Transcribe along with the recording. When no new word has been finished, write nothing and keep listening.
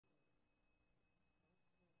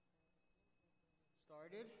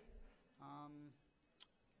started.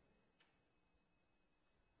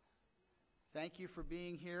 Thank you for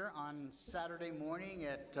being here on Saturday morning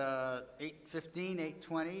at 8:15,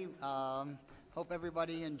 8:20. Hope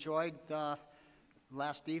everybody enjoyed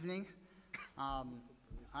last evening.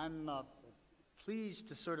 I'm pleased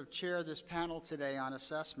to sort of chair this panel today on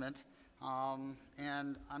assessment,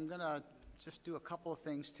 and I'm going to just do a couple of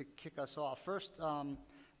things to kick us off. First,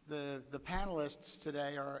 the panelists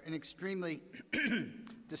today are an extremely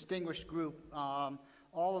distinguished group,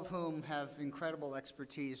 all of whom have incredible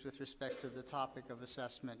expertise with respect to the topic of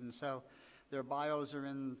assessment, and so their bios are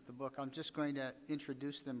in the book. I'm just going to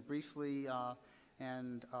introduce them briefly,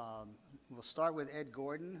 and we'll start with Ed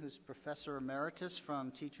Gordon, who's Professor Emeritus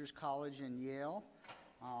from Teachers College in Yale,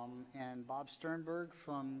 and Bob Sternberg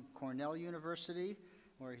from Cornell University,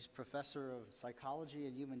 where he's Professor of Psychology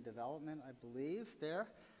and Human Development, I believe, there.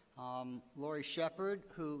 Lorrie Shepard,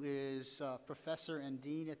 who is Professor and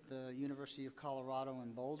Dean at the University of Colorado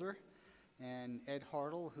in Boulder, and Ed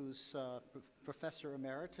Haertel, who's Professor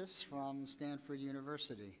Emeritus from Stanford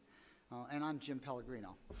University. And I'm Jim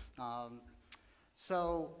Pellegrino.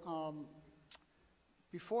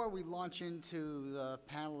 Before we launch into the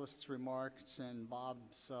panelists' remarks and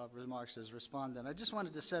Bob's remarks as respondent, I just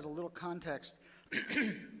wanted to set a little context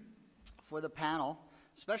for the panel,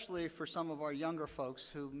 especially for some of our younger folks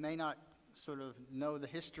who may not sort of know the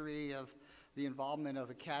history of the involvement of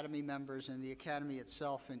Academy members and the Academy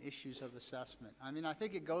itself in issues of assessment. I mean, I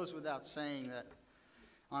think it goes without saying that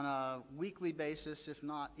on a weekly basis, if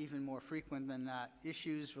not even more frequent than that,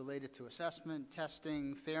 issues related to assessment,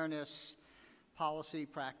 testing, fairness, policy,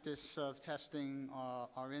 practice of testing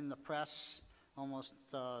are in the press almost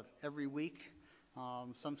every week.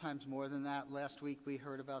 Sometimes more than that. Last week we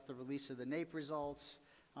heard about the release of the NAEd results.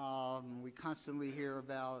 We constantly hear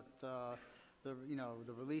about the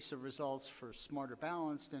release of results for Smarter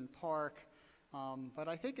Balanced and PARC. But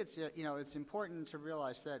I think it's important to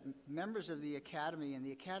realize that members of the Academy and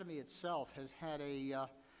the Academy itself has had a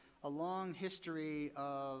long history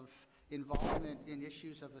of involvement in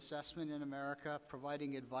issues of assessment in America,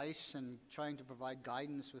 providing advice and trying to provide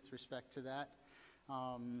guidance with respect to that.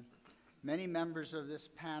 Many members of this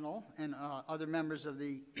panel and other members of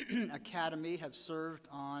the Academy have served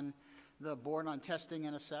on the Board on Testing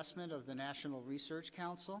and Assessment of the National Research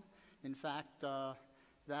Council. In fact,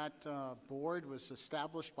 that board was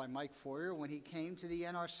established by Mike Foyer when he came to the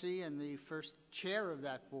NRC, and the first chair of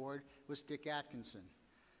that board was Dick Atkinson.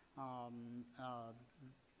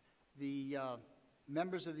 The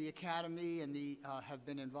members of the Academy and have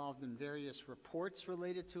been involved in various reports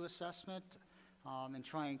related to assessment, and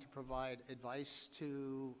trying to provide advice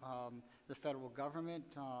to the federal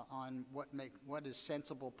government on what is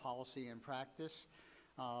sensible policy and practice.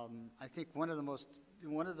 I think one of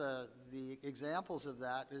the examples of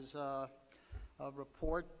that is a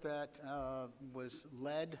report that was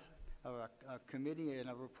led, or a committee and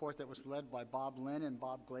a report that was led by Bob Lynn and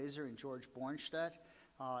Bob Glazer and George Bornstedt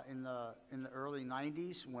in the early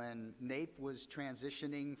 90s, when NAEp was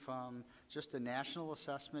transitioning from just a national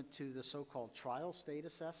assessment to the so-called trial state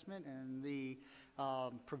assessment and the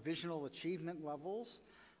provisional achievement levels.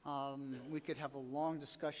 We could have a long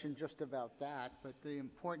discussion just about that, but the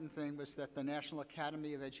important thing was that the National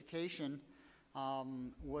Academy of Education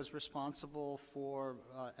was responsible for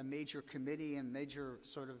a major committee and major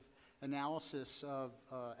sort of analysis of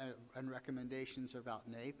and recommendations about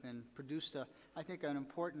NAEp, and produced I think an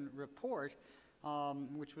important report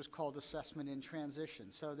which was called Assessment in Transition.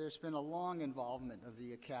 So there's been a long involvement of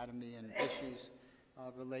the Academy in issues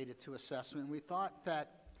related to assessment. We thought that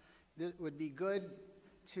it would be good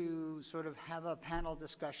to sort of have a panel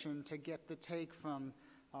discussion to get the take from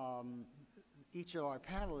each of our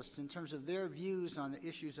panelists in terms of their views on the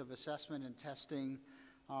issues of assessment and testing,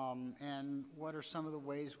 and what are some of the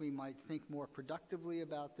ways we might think more productively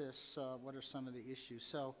about this, what are some of the issues.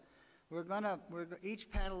 So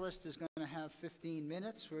each panelist is going to have 15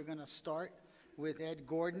 minutes. We're going to start with Ed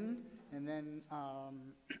Gordon, and then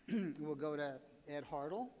we'll go to Ed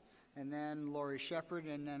Haertel, and then Lorrie Shepard,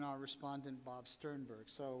 and then our respondent, Bob Sternberg.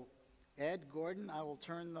 So, Ed Gordon, I will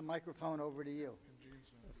turn the microphone over to you.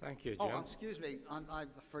 Thank you, Jim. Oh, excuse me, I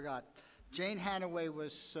forgot. Jane Hanaway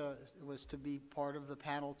was to be part of the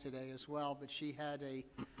panel today as well, but she had a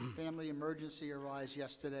family emergency arise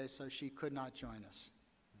yesterday, so she could not join us.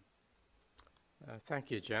 Thank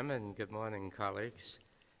you, Jim, and good morning, colleagues.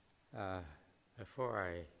 Before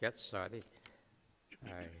I get started,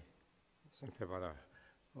 I simply want to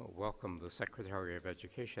welcome the Secretary of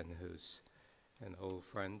Education, who's an old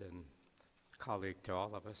friend and colleague to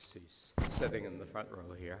all of us. He's sitting in the front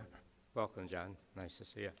row here. Welcome, John. Nice to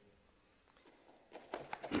see you.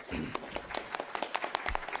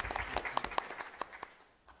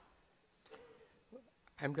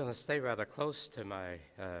 I'm going to stay rather close to my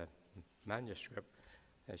manuscript.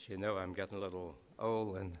 As you know, I'm getting a little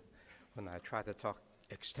old, and when I try to talk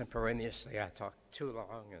extemporaneously, I talk too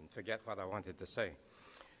long and forget what I wanted to say.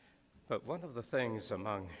 But one of the things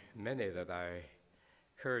among many that I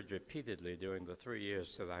heard repeatedly during the 3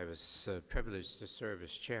 years that I was privileged to serve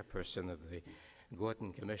as chairperson of the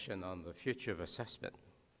Gordon Commission on the Future of Assessment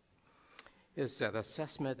is that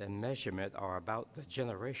assessment and measurement are about the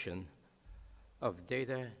generation of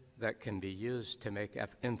data that can be used to make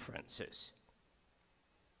inferences.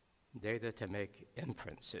 Data to make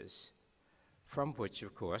inferences, from which,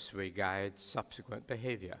 of course, we guide subsequent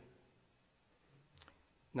behavior.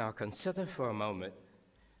 Now consider for a moment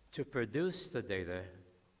to produce the data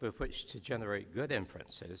with which to generate good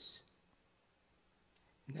inferences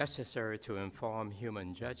necessary to inform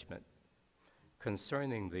human judgment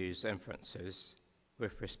concerning these inferences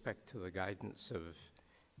with respect to the guidance of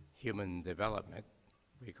human development.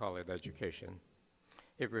 We call it education.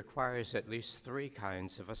 It requires at least 3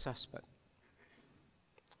 kinds of assessment.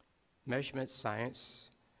 Measurement science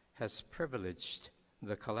has privileged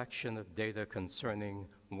the collection of data concerning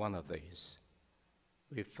one of these.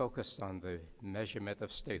 We've focused on the measurement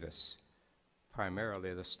of status,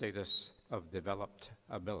 primarily the status of developed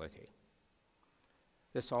ability.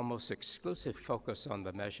 This almost exclusive focus on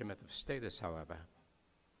the measurement of status, however,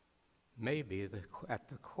 may be at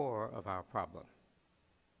the core of our problem.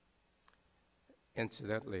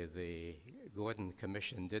 Incidentally, the Gordon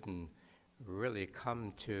Commission didn't really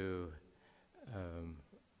come to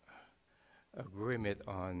agreement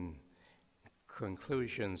on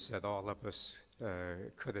conclusions that all of us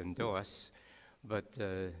could endorse, but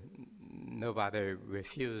nobody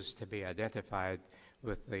refused to be identified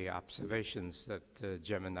with the observations that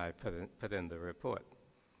Jim and I put in the report.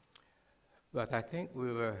 But I think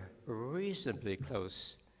we were reasonably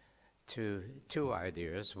close to 2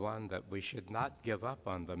 ideas. One, that we should not give up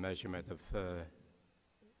on the measurement of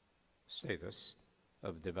status,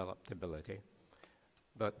 of developed ability,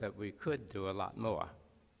 but that we could do a lot more.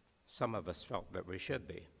 Some of us felt that we should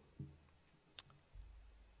be.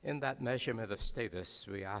 In that measurement of status,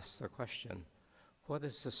 we asked the question, what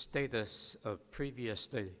is the status of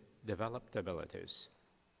previously developed abilities,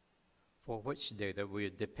 for which data we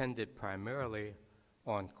depended primarily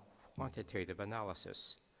on quantitative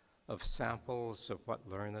analysis of samples of what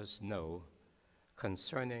learners know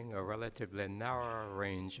concerning a relatively narrow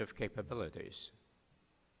range of capabilities.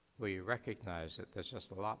 We recognize that there's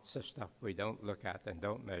just lots of stuff we don't look at and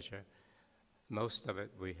don't measure. Most of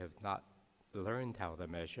it we have not learned how to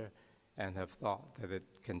measure and have thought that it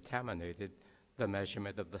contaminated the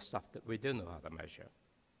measurement of the stuff that we do know how to measure.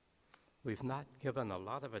 We've not given a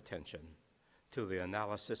lot of attention to the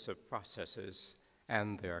analysis of processes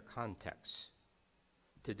and their contexts.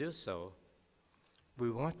 To do so,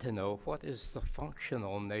 we want to know what is the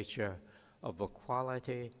functional nature of the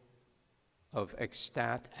quality of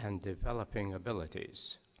extant and developing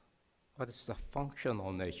abilities. What is the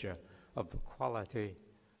functional nature of the quality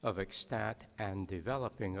of extant and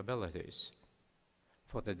developing abilities,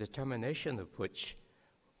 for the determination of which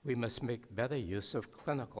we must make better use of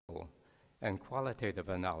clinical and qualitative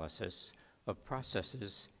analysis of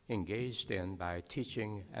processes engaged in by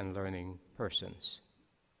teaching and learning persons.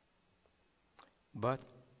 But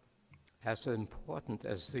as important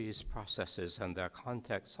as these processes and their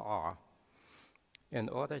contexts are, in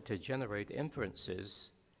order to generate inferences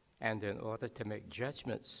and in order to make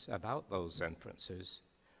judgments about those inferences,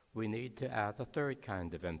 we need to add a 3rd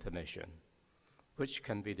kind of information, which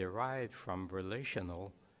can be derived from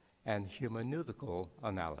relational and hermeneutical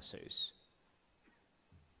analyses.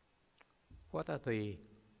 What are the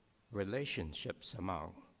relationships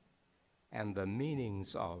among and the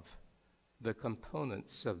meanings of the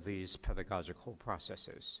components of these pedagogical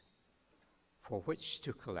processes, for which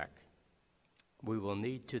to collect? We will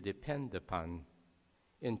need to depend upon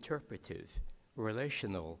interpretive,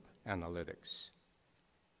 relational analytics,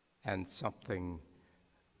 and something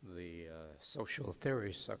the social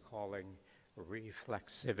theorists are calling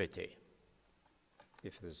reflexivity.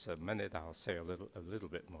 If there's a minute, I'll say a little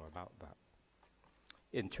bit more about that.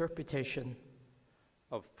 Interpretation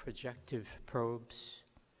of projective probes,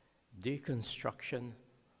 deconstruction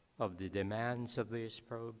of the demands of these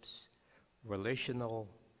probes, relational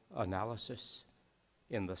analysis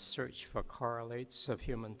in the search for correlates of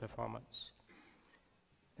human performance.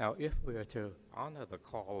 Now, if we are to honor the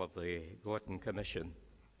call of the Gordon Commission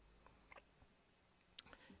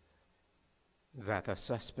that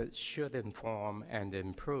assessment should inform and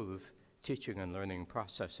improve teaching and learning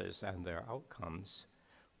processes and their outcomes,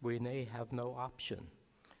 we may have no option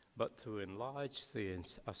but to enlarge the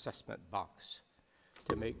assessment box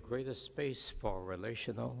to make greater space for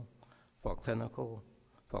relational, for clinical,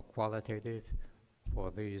 for qualitative,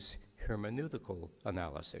 for these hermeneutical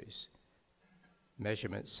analyses.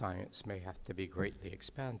 Measurement science may have to be greatly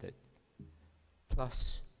expanded,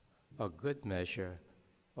 plus a good measure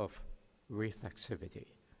of reflexivity,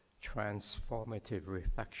 transformative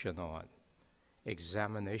reflection on,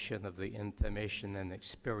 examination of the information and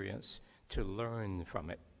experience to learn from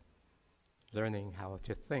it, learning how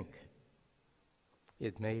to think.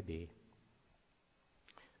 It may be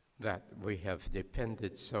that we have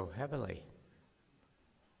depended so heavily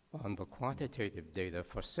on the quantitative data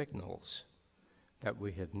for signals that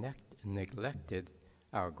we have neglected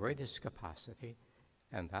our greatest capacity,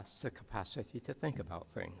 and that's the capacity to think about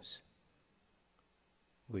things.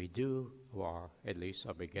 We do, or at least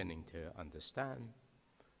are beginning to understand,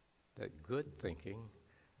 that good thinking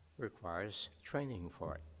requires training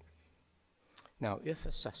for it. Now, if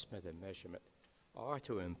assessment and measurement are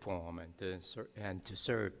to inform and to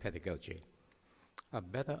serve pedagogy, a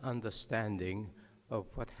better understanding of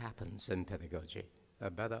what happens in pedagogy, a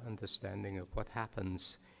better understanding of what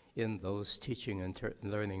happens in those teaching and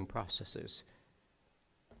learning processes.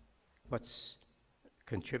 What's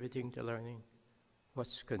contributing to learning?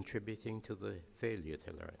 What's contributing to the failure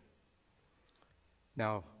to learn?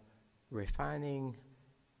 Now, refining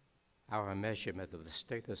our measurement of the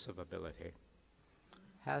status of ability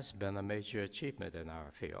has been a major achievement in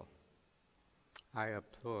our field. I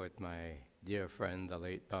applaud my dear friend, the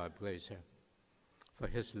late Bob Glaser, for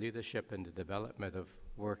his leadership in the development of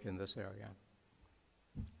work in this area.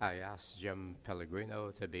 I asked Jim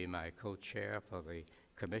Pellegrino to be my co-chair for the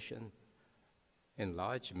commission, in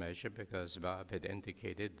large measure because Bob had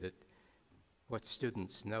indicated that what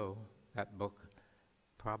students know, that book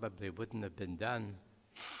probably wouldn't have been done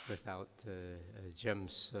without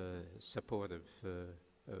Jim's support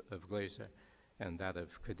of Glaser and that of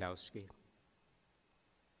Kudowski.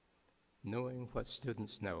 Knowing what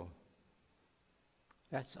students know,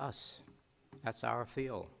 that's us. That's our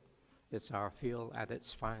field. It's our field at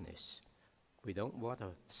its finest. We don't want to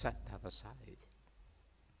set that aside.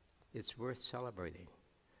 It's worth celebrating,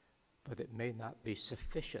 but it may not be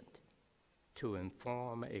sufficient to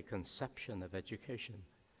inform a conception of education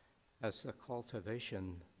as the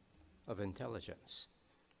cultivation of intelligence.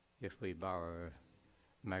 If we borrow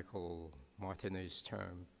Michael Martinet's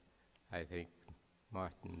term, I think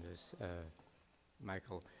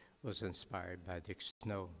Michael was inspired by Dick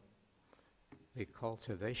Snow. The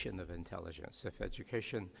cultivation of intelligence. If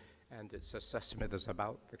education and its assessment is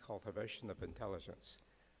about the cultivation of intelligence,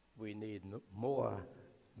 we need more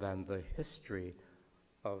than the history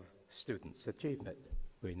of students' achievement.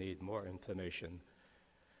 We need more information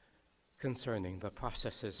concerning the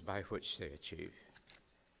processes by which they achieve.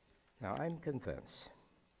 Now, I'm convinced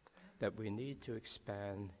that we need to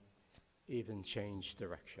expand, even change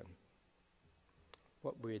direction.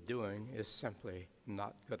 What we're doing is simply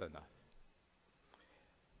not good enough.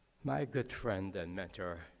 My good friend and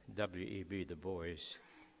mentor, W.E.B. Du Bois,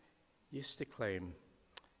 used to claim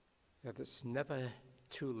that it's never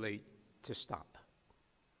too late to stop,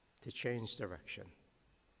 to change direction.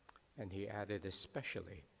 And he added,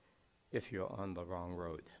 especially if you're on the wrong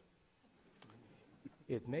road.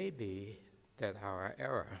 It may be that our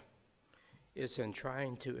error is in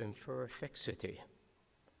trying to infer fixity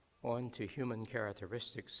onto human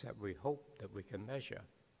characteristics that we hope that we can measure,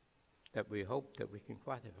 that we hope that we can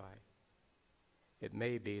quantify. It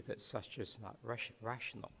may be that such is not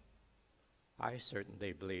rational. I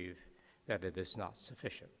certainly believe that it is not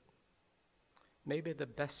sufficient. Maybe the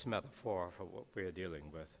best metaphor for what we're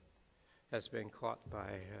dealing with has been caught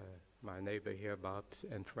by my neighbor here, Bob,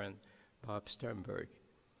 and friend Bob Sternberg.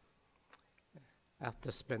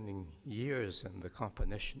 After spending years in the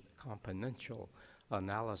componential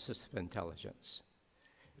analysis of intelligence,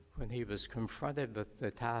 when he was confronted with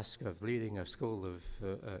the task of leading a school of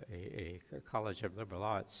a college of liberal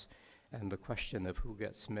arts and the question of who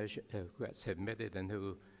gets admitted and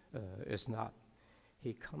who is not,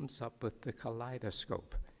 he comes up with the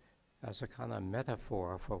kaleidoscope as a kind of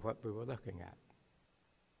metaphor for what we were looking at.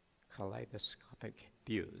 Kaleidoscopic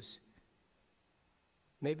views.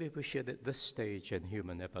 Maybe we should, at this stage in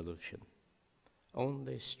human evolution,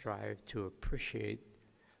 only strive to appreciate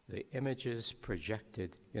the images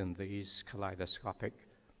projected in these kaleidoscopic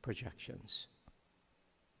projections.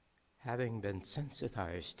 Having been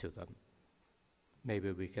sensitized to them,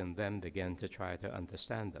 maybe we can then begin to try to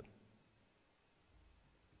understand them.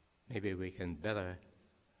 Maybe we can better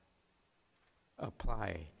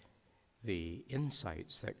apply the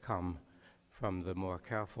insights that come from the more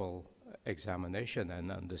careful examination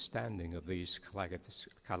and understanding of these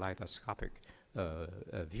kaleidoscopic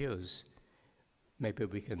views, maybe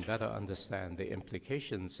we can better understand the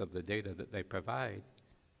implications of the data that they provide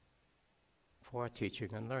for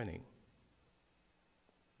teaching and learning.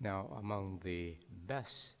 Now, among the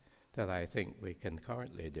best that I think we can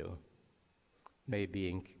currently do may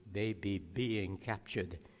be being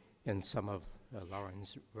captured in some of Lauren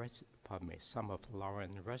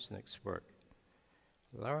Resnick's work.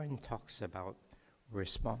 Lauren talks about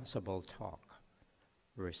responsible talk,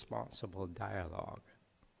 responsible dialogue.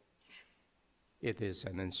 It is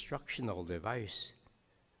an instructional device,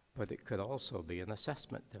 but it could also be an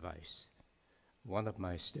assessment device. One of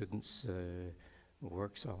my students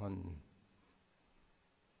works on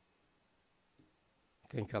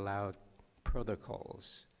Think Aloud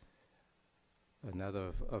protocols.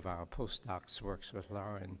 Another of our postdocs works with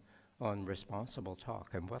Lauren on responsible talk.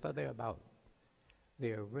 And what are they about?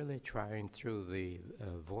 They are really trying through the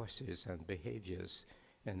voices and behaviors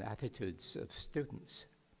and attitudes of students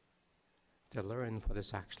to learn what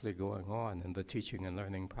is actually going on in the teaching and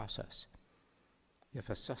learning process. If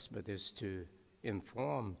assessment is to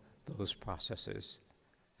inform those processes,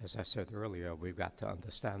 as I said earlier, we've got to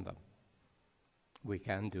understand them. We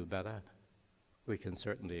can do better. We can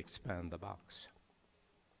certainly expand the box.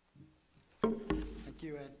 Thank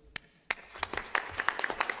you, Ed.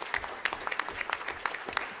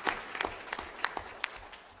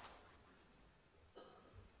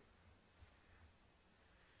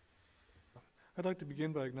 I'd like to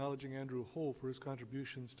begin by acknowledging Andrew Ho for his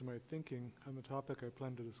contributions to my thinking on the topic I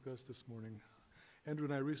plan to discuss this morning. Andrew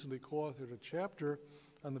and I recently co-authored a chapter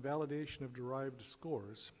on the validation of derived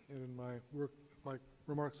scores, and in my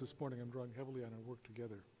remarks this morning, I'm drawing heavily on our work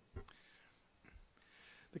together.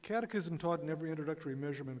 The catechism taught in every introductory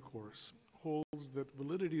measurement course holds that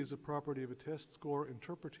validity is a property of a test score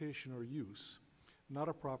interpretation or use, not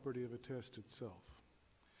a property of a test itself.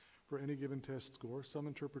 For any given test score, some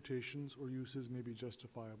interpretations or uses may be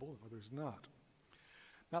justifiable, others not.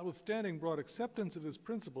 Notwithstanding broad acceptance of this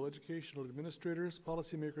principle, educational administrators,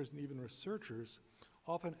 policymakers, and even researchers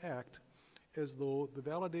often act as though the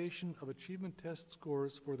validation of achievement test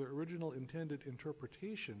scores for their original intended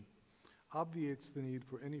interpretation obviates the need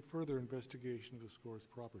for any further investigation of the score's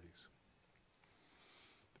properties.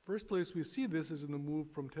 The first place we see this is in the move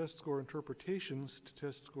from test score interpretations to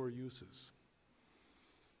test score uses.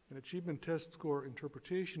 An achievement test score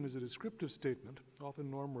interpretation is a descriptive statement,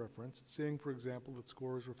 often norm-referenced, saying, for example, that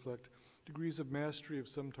scores reflect degrees of mastery of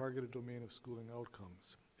some targeted domain of schooling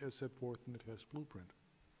outcomes, as set forth in the test blueprint.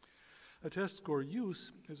 A test score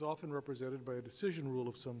use is often represented by a decision rule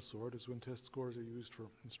of some sort, as when test scores are used for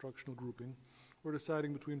instructional grouping or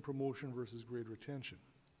deciding between promotion versus grade retention.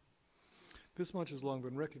 This much has long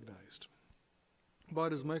been recognized.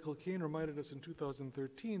 But as Michael Kane reminded us in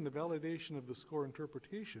 2013, the validation of the score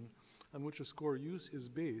interpretation on which a score use is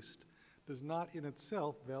based does not in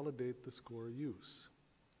itself validate the score use.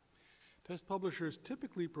 Test publishers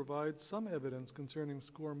typically provide some evidence concerning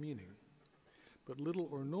score meaning, but little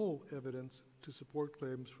or no evidence to support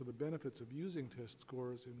claims for the benefits of using test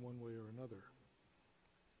scores in one way or another.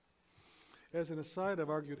 As an aside, I've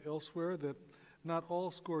argued elsewhere that not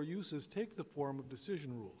all score uses take the form of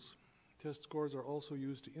decision rules. Test scores are also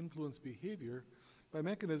used to influence behavior by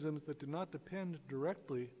mechanisms that do not depend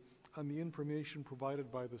directly on the information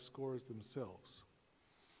provided by the scores themselves.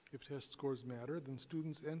 If test scores matter, then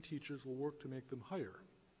students and teachers will work to make them higher.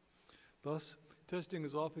 Thus, testing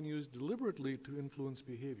is often used deliberately to influence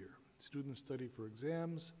behavior. Students study for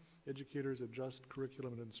exams, educators adjust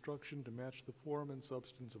curriculum and instruction to match the form and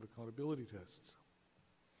substance of accountability tests.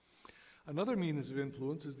 Another means of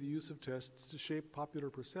influence is the use of tests to shape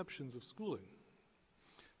popular perceptions of schooling.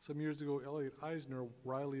 Some years ago, Elliot Eisner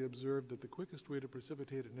wryly observed that the quickest way to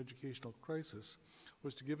precipitate an educational crisis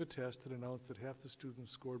was to give a test that announced that half the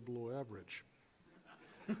students scored below average.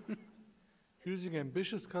 Using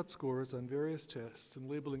ambitious cut scores on various tests and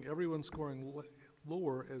labeling everyone scoring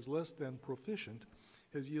lower as less than proficient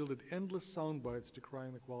has yielded endless sound bites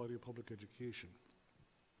decrying the quality of public education.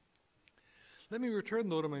 Let me return,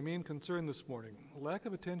 though, to my main concern this morning. Lack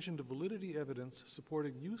of attention to validity evidence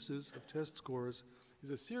supporting uses of test scores is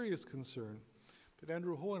a serious concern, but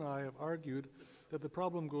Andrew Ho and I have argued that the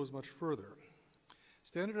problem goes much further.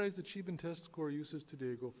 Standardized achievement test score uses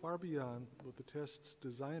today go far beyond what the test's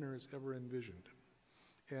designers ever envisioned.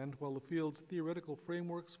 And while the field's theoretical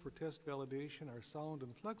frameworks for test validation are sound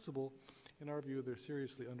and flexible, in our view, they're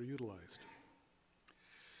seriously underutilized.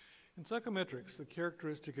 In psychometrics, the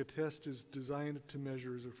characteristic a test is designed to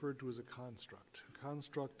measure is referred to as a construct. A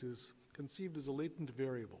construct is conceived as a latent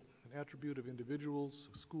variable. an attribute of individuals,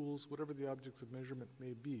 of schools, whatever the objects of measurement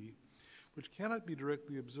may be, which cannot be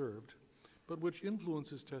directly observed, but which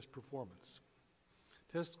influences test performance.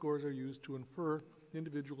 Test scores are used to infer the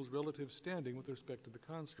individual's relative standing with respect to the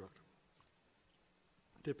construct.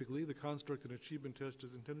 Typically, the construct an achievement test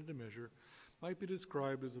is intended to measure might be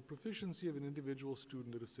described as the proficiency of an individual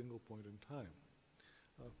student at a single point in time.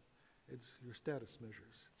 It's your status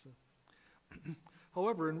measures.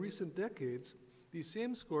 However, in recent decades, these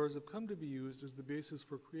same scores have come to be used as the basis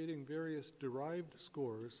for creating various derived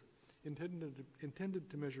scores intended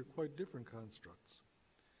to measure quite different constructs.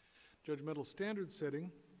 Judgmental standard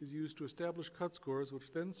setting is used to establish cut scores,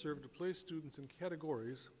 which then serve to place students in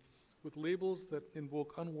categories with labels that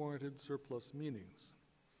invoke unwarranted surplus meanings.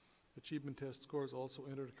 Achievement test scores also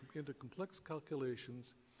enter into complex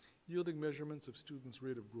calculations, yielding measurements of students'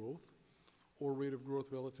 rate of growth or rate of growth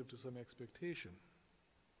relative to some expectation,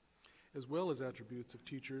 as well as attributes of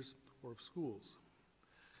teachers or of schools.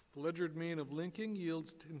 The legered mean of linking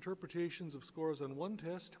yields interpretations of scores on one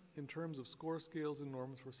test in terms of score scales and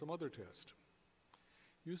norms for some other test.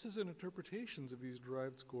 Uses and interpretations of these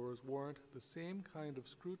derived scores warrant the same kind of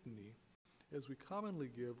scrutiny as we commonly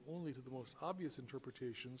give only to the most obvious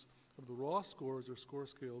interpretations of the raw scores or score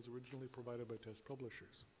scales originally provided by test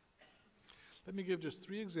publishers. Let me give just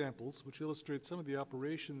 3 examples which illustrate some of the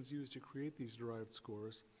operations used to create these derived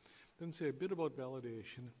scores, then say a bit about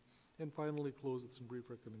validation, and finally close with some brief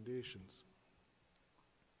recommendations.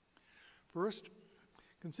 First,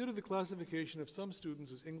 consider the classification of some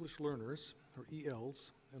students as English learners, or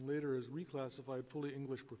ELs, and later as reclassified fully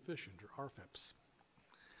English proficient, or RFEPs.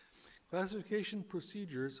 Classification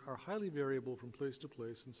procedures are highly variable from place to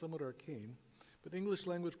place and somewhat arcane, but English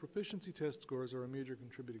language proficiency test scores are a major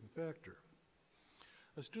contributing factor.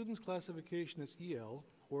 A student's classification as EL,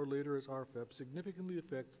 or later as RFEP, significantly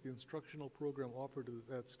affects the instructional program offered to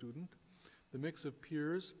that student, the mix of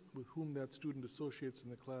peers with whom that student associates in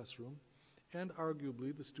the classroom, and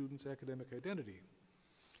arguably the student's academic identity.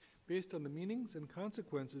 Based on the meanings and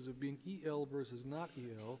consequences of being EL versus not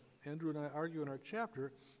EL, Andrew and I argue in our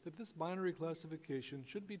chapter that this binary classification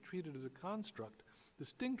should be treated as a construct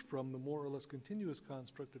distinct from the more or less continuous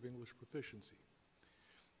construct of English proficiency.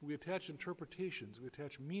 We attach interpretations, we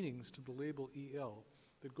attach meanings to the label EL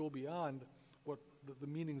that go beyond what the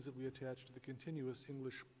meanings that we attach to the continuous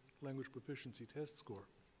English language proficiency test score.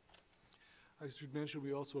 I should mention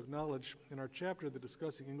we also acknowledge in our chapter that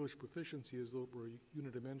discussing English proficiency as though it were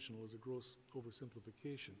unidimensional is a gross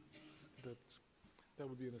oversimplification. That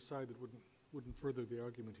would be an aside that wouldn't further the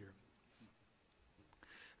argument here.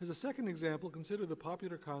 As a second example, consider the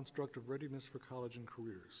popular construct of readiness for college and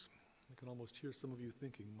careers. I can almost hear some of you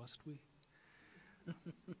thinking, must we?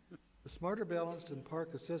 The Smarter Balanced and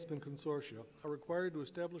PARCC assessment consortia are required to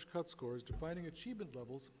establish cut scores defining achievement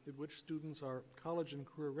levels at which students are college and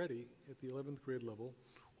career ready at the 11th grade level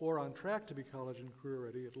or on track to be college and career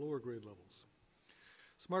ready at lower grade levels.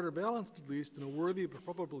 Smarter Balanced, at least, in a worthy but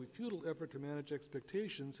probably futile effort to manage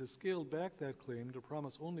expectations, has scaled back that claim to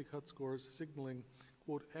promise only cut scores signaling,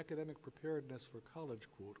 quote, academic preparedness for college,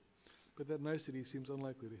 quote, but that nicety seems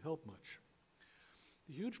unlikely to help much.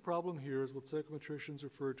 The huge problem here is what psychometricians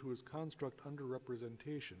refer to as construct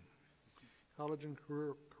underrepresentation. College and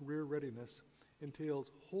career readiness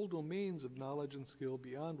entails whole domains of knowledge and skill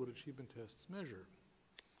beyond what achievement tests measure.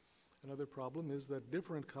 Another problem is that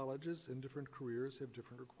different colleges and different careers have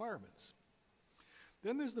different requirements.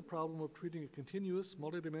 Then there's the problem of treating a continuous,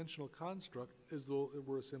 multidimensional construct as though it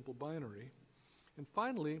were a simple binary. And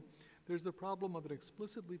finally, there's the problem of an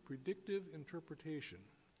explicitly predictive interpretation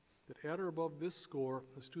that at or above this score,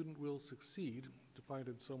 a student will succeed, defined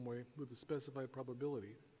in some way with a specified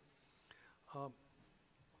probability,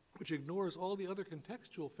 which ignores all the other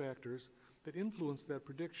contextual factors that influence that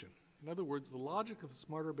prediction. In other words, the logic of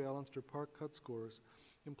Smarter Balanced or PARCC cut scores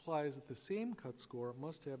implies that the same cut score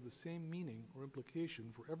must have the same meaning or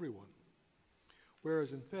implication for everyone,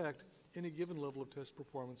 whereas in fact, any given level of test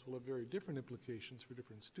performance will have very different implications for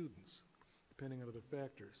different students, depending on other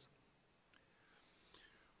factors.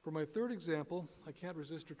 For my third example, I can't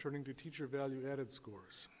resist returning to teacher value-added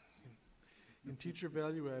scores. In teacher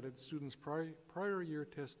value-added, students' prior year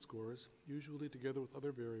test scores, usually together with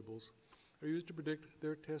other variables, are used to predict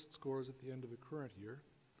their test scores at the end of the current year.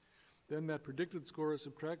 Then that predicted score is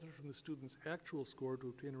subtracted from the student's actual score to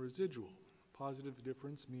obtain a residual. Positive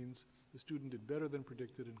difference means the student did better than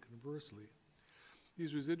predicted, and conversely.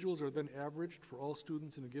 These residuals are then averaged for all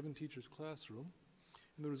students in a given teacher's classroom,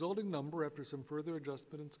 and the resulting number, after some further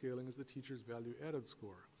adjustment and scaling, is the teacher's value-added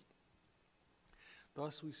score.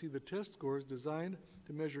 Thus, we see the test scores designed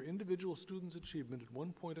to measure individual students' achievement at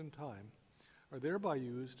one point in time are thereby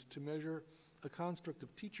used to measure a construct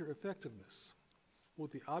of teacher effectiveness.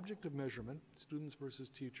 Both the object of measurement, students versus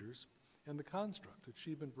teachers, and the construct,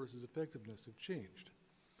 achievement versus effectiveness, have changed.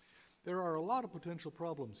 There are a lot of potential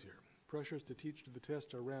problems here. Pressures to teach to the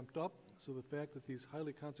test are ramped up, so the fact that these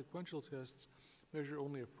highly consequential tests measure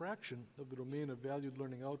only a fraction of the domain of valued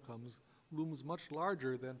learning outcomes looms much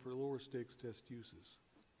larger than for lower stakes test uses.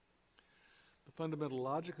 The fundamental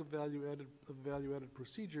logic of value-added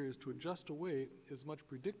procedure is to adjust away as much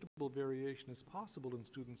predictable variation as possible in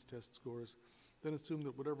students' test scores, then assume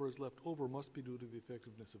that whatever is left over must be due to the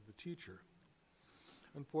effectiveness of the teacher.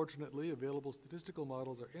 Unfortunately, available statistical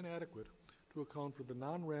models are inadequate to account for the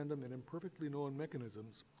non-random and imperfectly known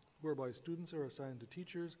mechanisms whereby students are assigned to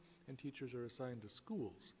teachers and teachers are assigned to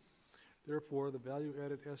schools. Therefore, the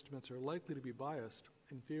value-added estimates are likely to be biased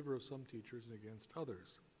in favor of some teachers and against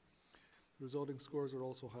others. The resulting scores are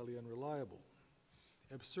also highly unreliable.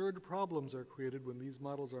 Absurd problems are created when these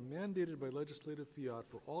models are mandated by legislative fiat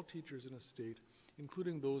for all teachers in a state,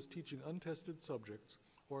 including those teaching untested subjects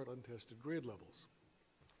or at untested grade levels.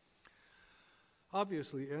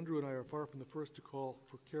 Obviously, Andrew and I are far from the first to call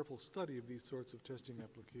for careful study of these sorts of testing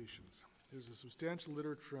applications. There's a substantial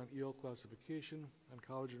literature on EL classification, on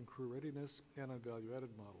college and career readiness, and on value-added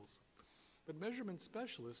models. But measurement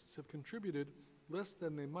specialists have contributed less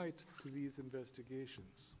than they might to these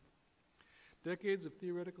investigations. Decades of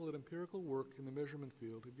theoretical and empirical work in the measurement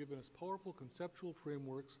field have given us powerful conceptual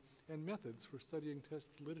frameworks and methods for studying test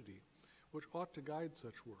validity, which ought to guide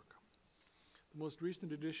such work. The most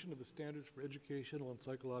recent edition of the Standards for Educational and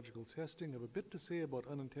Psychological Testing have a bit to say about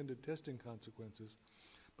unintended testing consequences,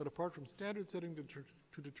 but apart from standard setting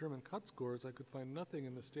to determine cut scores, I could find nothing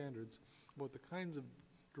in the standards about the kinds of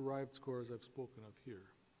derived scores I've spoken of here.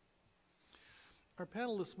 Our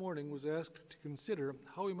panel this morning was asked to consider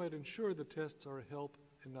how we might ensure the tests are a help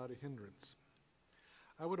and not a hindrance.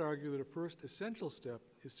 I would argue that a first essential step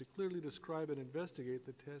is to clearly describe and investigate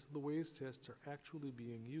the ways tests are actually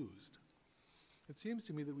being used. It seems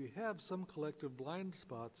to me that we have some collective blind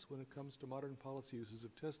spots when it comes to modern policy uses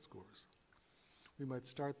of test scores. We might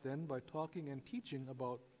start then by talking and teaching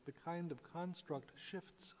about the kind of construct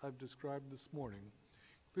shifts I've described this morning,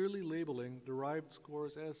 clearly labeling derived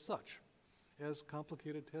scores as such, as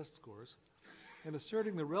complicated test scores, and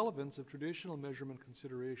asserting the relevance of traditional measurement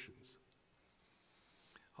considerations.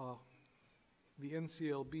 The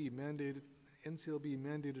NCLB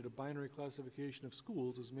mandated a binary classification of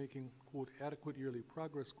schools as making, quote, adequate yearly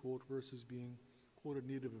progress, quote, versus being, quote, a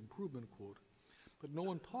need of improvement, quote. But no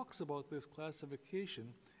one talks about this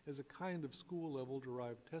classification as a kind of school-level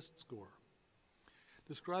derived test score.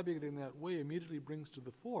 Describing it in that way immediately brings to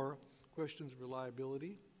the fore questions of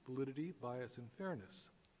reliability, validity, bias, and fairness.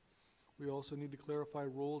 We also need to clarify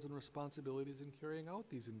roles and responsibilities in carrying out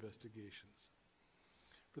these investigations.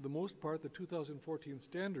 For the most part, the 2014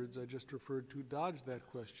 standards I just referred to dodge that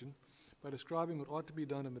question by describing what ought to be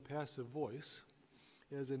done in the passive voice,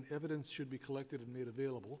 as in evidence should be collected and made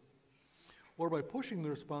available, or by pushing the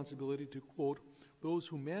responsibility to, quote, those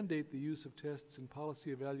who mandate the use of tests in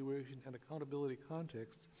policy evaluation and accountability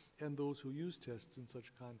contexts and those who use tests in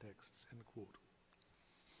such contexts, end quote.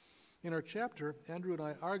 In our chapter, Andrew and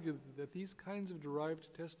I argued that these kinds of derived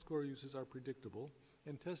test score uses are predictable,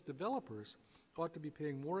 and test developers ought to be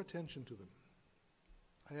paying more attention to them.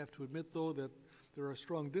 I have to admit, though, that there are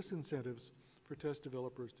strong disincentives for test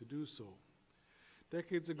developers to do so.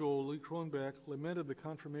 Decades ago, Lee Cronbach lamented the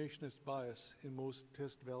confirmationist bias in most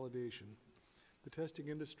test validation. The testing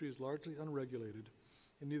industry is largely unregulated,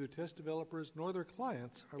 and neither test developers nor their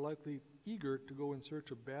clients are likely eager to go in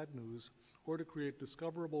search of bad news or to create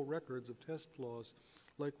discoverable records of test flaws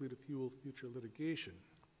likely to fuel future litigation.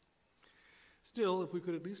 Still, if we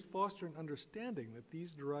could at least foster an understanding that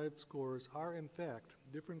these derived scores are, in fact,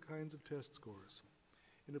 different kinds of test scores,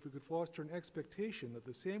 and if we could foster an expectation that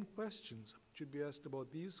the same questions should be asked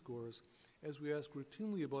about these scores as we ask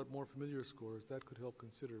routinely about more familiar scores, that could help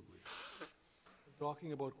considerably.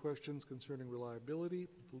 Talking about questions concerning reliability,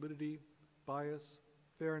 validity, bias,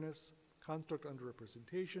 fairness, construct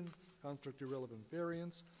underrepresentation, construct irrelevant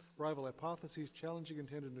variance, rival hypotheses challenging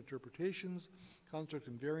intended interpretations, construct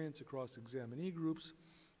invariance across examinee groups,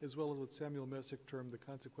 as well as what Samuel Messick termed the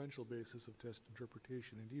consequential basis of test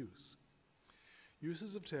interpretation and use.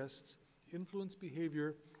 Uses of tests to influence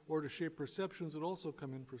behavior or to shape perceptions would also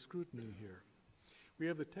come in for scrutiny here. We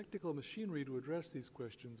have the technical machinery to address these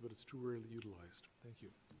questions, but it's too rarely utilized. Thank you.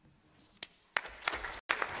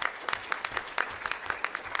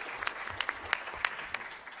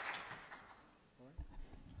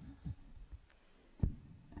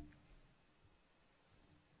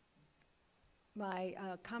 My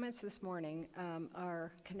comments this morning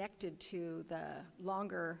are connected to the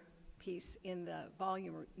longer piece in the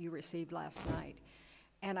volume you received last night.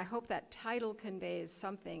 And I hope that title conveys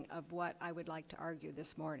something of what I would like to argue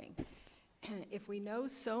this morning. If we know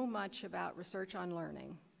so much about research on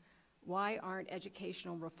learning, why aren't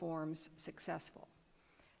educational reforms successful?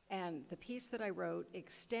 And the piece that I wrote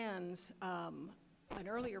extends an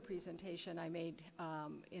earlier presentation I made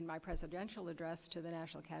in my presidential address to the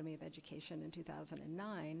National Academy of Education in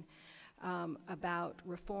 2009 about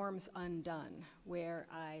reforms undone, where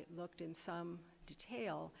I looked in some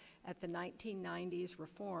detail at the 1990s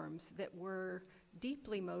reforms that were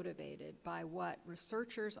deeply motivated by what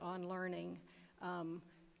researchers on learning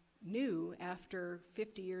knew after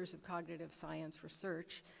 50 years of cognitive science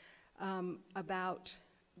research about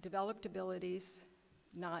developed abilities,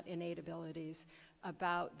 not innate abilities,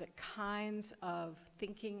 about the kinds of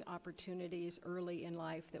thinking opportunities early in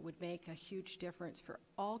life that would make a huge difference for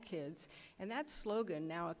all kids. And that slogan,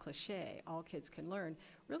 now a cliche, all kids can learn,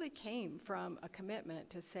 really came from a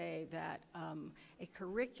commitment to say that a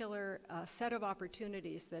curricular set of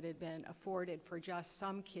opportunities that had been afforded for just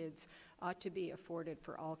some kids ought to be afforded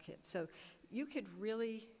for all kids. So you could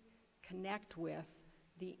really connect with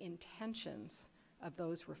the intentions of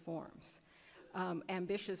those reforms.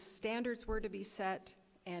 Ambitious standards were to be set,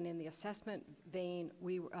 and in the assessment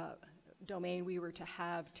domain, we were to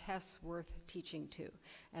have tests worth teaching to.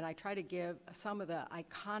 And I try to give some of the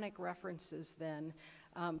iconic references then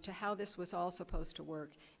to how this was all supposed to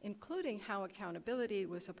work, including how accountability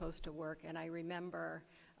was supposed to work. And I remember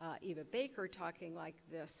Eva Baker talking like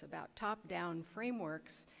this about top-down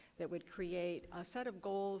frameworks that would create a set of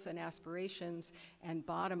goals and aspirations and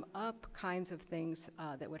bottom-up kinds of things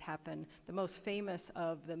that would happen. The most famous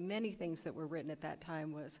of the many things that were written at that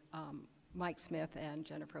time was Mike Smith and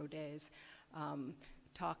Jennifer O'Day's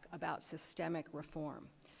talk about systemic reform.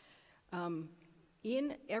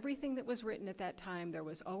 In everything that was written at that time, there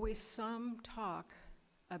was always some talk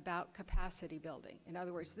about capacity building. In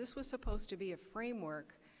other words, this was supposed to be a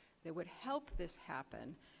framework that would help this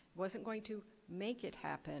happen. It wasn't going to make it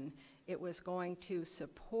happen. It was going to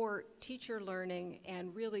support teacher learning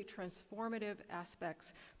and really transformative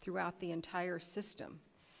aspects throughout the entire system.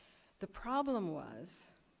 The problem was,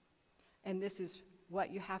 and this is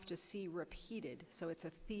what you have to see repeated, so it's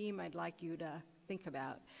a theme I'd like you to think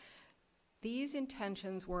about. These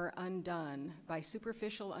intentions were undone by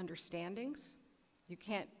superficial understandings. You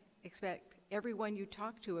can't expect everyone you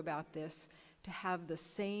talk to about this to have the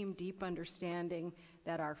same deep understanding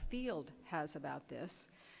that our field has about this.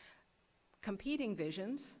 Competing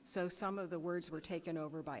visions, so some of the words were taken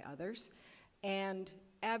over by others, and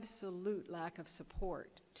absolute lack of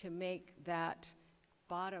support to make that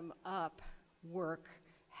bottom-up work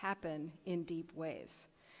happen in deep ways.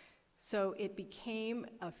 So it became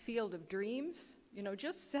a field of dreams,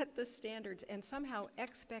 just set the standards, and somehow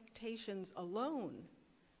expectations alone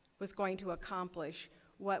was going to accomplish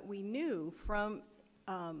what we knew from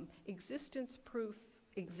existence-proof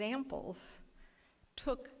examples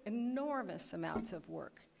took enormous amounts of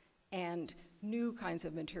work and new kinds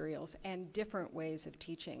of materials and different ways of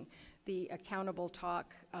teaching. The accountable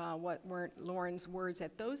talk, what weren't Lauren's words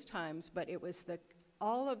at those times, but it was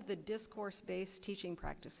all of the discourse-based teaching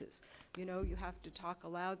practices. You have to talk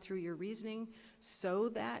aloud through your reasoning so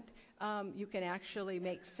that you can actually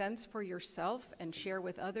make sense for yourself and share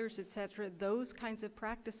with others, etc. Those kinds of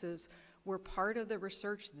practices were part of the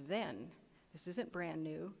research then. This isn't brand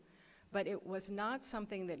new, but it was not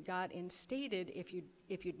something that got instated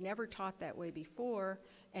if you'd never taught that way before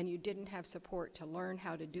and you didn't have support to learn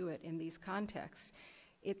how to do it in these contexts.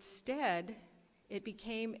 Instead, it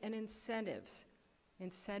became an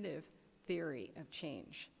incentive theory of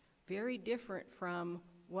change, very different from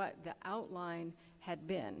what the outline had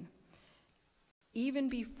been. Even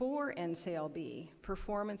before NCLB,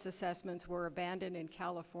 performance assessments were abandoned in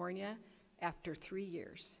California after 3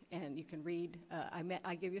 years. And you can read,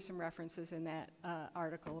 I give you some references in that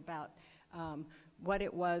article about what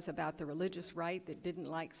it was about the religious right that didn't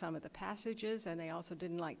like some of the passages, and they also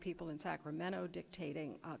didn't like people in Sacramento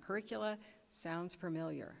dictating curricula. Sounds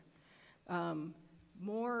familiar.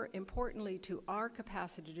 More importantly to our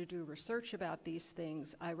capacity to do research about these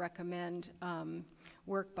things, I recommend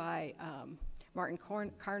work by Martin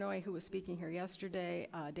Carnoy, who was speaking here yesterday,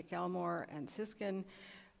 Dick Elmore, and Siskin,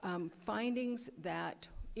 findings that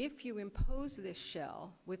if you impose this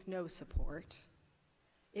shell with no support,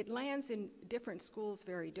 it lands in different schools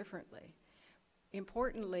very differently.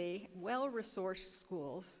 Importantly, well-resourced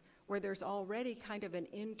schools where there's already kind of an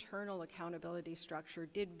internal accountability structure,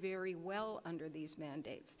 did very well under these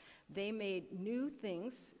mandates. They made new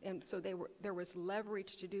things, and so there was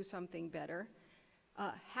leverage to do something better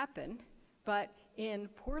happen. But in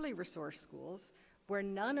poorly resourced schools, where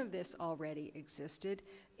none of this already existed,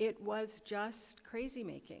 it was just crazy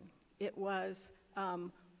making. It was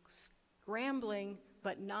scrambling,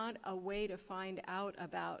 but not a way to find out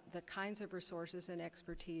about the kinds of resources and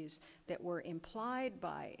expertise that were implied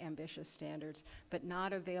by ambitious standards, but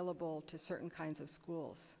not available to certain kinds of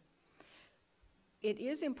schools. It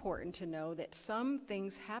is important to know that some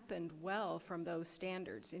things happened well from those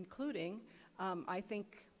standards, including, I think,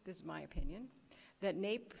 this is my opinion, that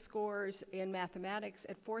NAEP scores in mathematics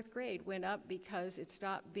at 4th grade went up because it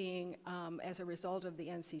stopped being, as a result of the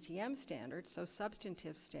NCTM standards, so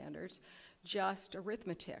substantive standards, just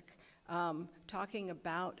arithmetic. Talking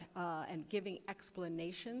about and giving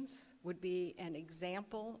explanations would be an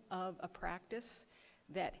example of a practice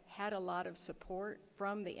that had a lot of support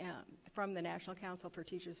from the National Council for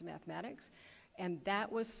Teachers of Mathematics, and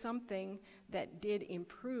that was something that did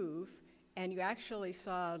improve. And you actually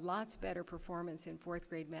saw lots better performance in 4th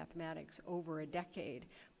grade mathematics over a decade,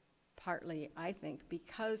 partly, I think,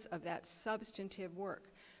 because of that substantive work.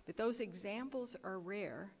 But those examples are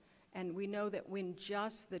rare, and we know that when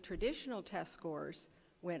just the traditional test scores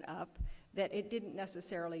went up, that it didn't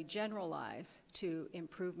necessarily generalize to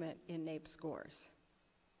improvement in NAEP scores.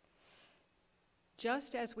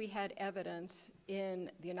 Just as we had evidence in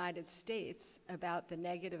the United States about the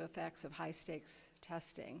negative effects of high-stakes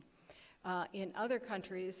testing, in other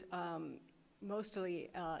countries,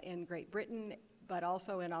 mostly in Great Britain, but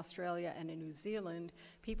also in Australia and in New Zealand,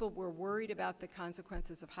 people were worried about the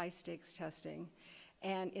consequences of high-stakes testing.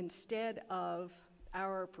 And instead of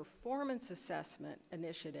our performance assessment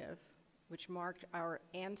initiative, which marked our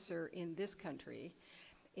answer in this country,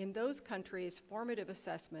 in those countries, formative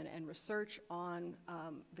assessment and research on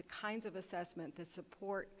the kinds of assessment that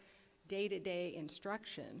support day-to-day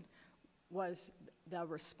instruction was the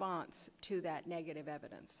response to that negative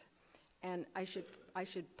evidence. And I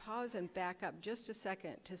should pause and back up just a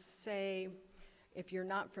second to say, if you're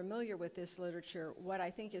not familiar with this literature, what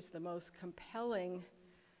I think is the most compelling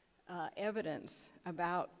evidence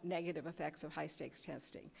about negative effects of high-stakes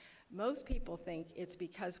testing. Most people think it's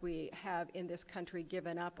because we have in this country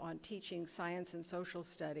given up on teaching science and social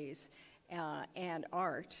studies and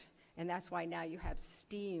art, and that's why now you have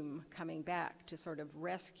STEAM coming back to sort of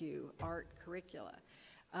rescue art curricula.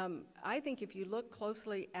 I think if you look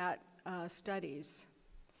closely at studies,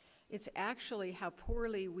 it's actually how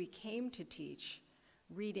poorly we came to teach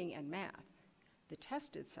reading and math, the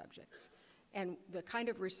tested subjects. And the kind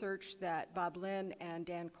of research that Bob Lynn and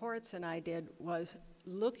Dan Koritz and I did was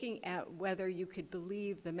looking at whether you could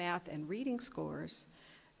believe the math and reading scores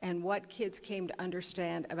and what kids came to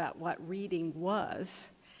understand about what reading was,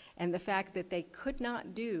 and the fact that they could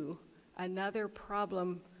not do another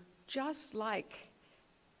problem just like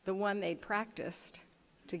the one they'd practiced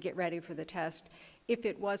to get ready for the test if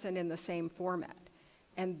it wasn't in the same format.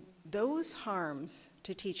 And those harms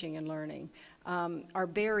to teaching and learning are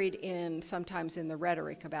buried sometimes in the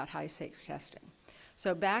rhetoric about high-stakes testing.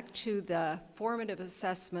 So back to the formative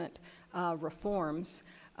assessment reforms,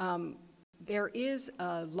 there is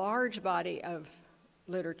a large body of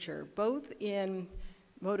literature, both in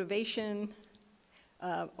motivation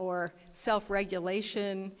or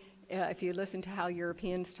self-regulation, if you listen to how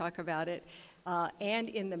Europeans talk about it, and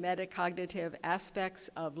in the metacognitive aspects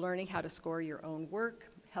of learning how to score your own work,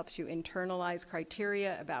 helps you internalize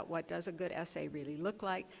criteria about what does a good essay really look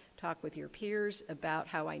like, talk with your peers about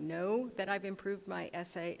how I know that I've improved my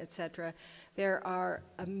essay, etc. There are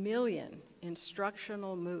a million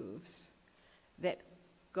instructional moves that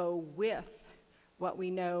go with what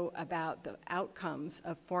we know about the outcomes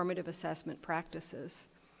of formative assessment practices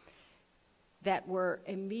that were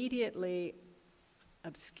immediately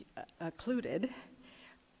occluded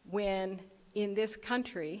when, in this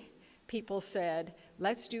country, people said,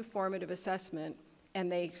 let's do formative assessment,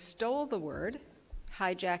 and they stole the word,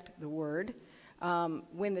 hijacked the word,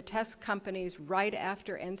 when the test companies right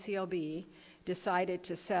after NCLB decided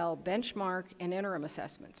to sell benchmark and interim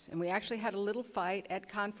assessments. And we actually had a little fight at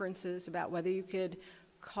conferences about whether you could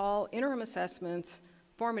call interim assessments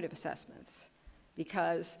formative assessments,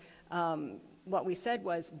 because what we said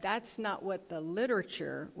was that's not what the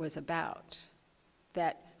literature was about,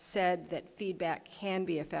 that said that feedback can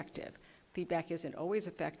be effective. Feedback isn't always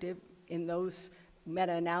effective. In those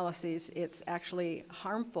meta-analyses, it's actually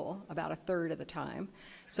harmful about a third of the time.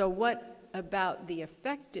 So what about the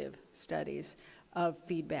effective studies of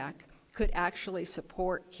feedback could actually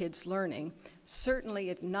support kids' learning.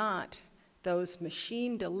 Certainly not those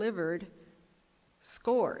machine-delivered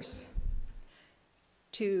scores.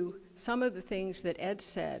 To some of the things that Ed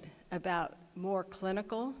said about more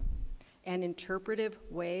clinical and interpretive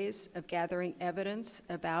ways of gathering evidence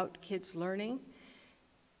about kids' learning,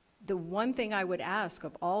 the one thing I would ask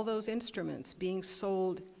of all those instruments being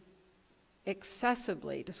sold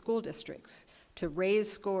excessively to school districts to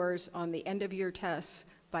raise scores on the end-of-year tests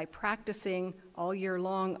by practicing all year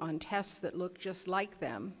long on tests that look just like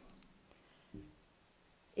them,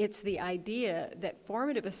 it's the idea that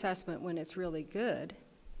formative assessment, when it's really good,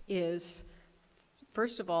 is,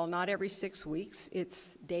 first of all, not every 6 weeks,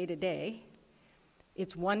 it's day to day.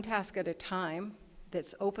 It's one task at a time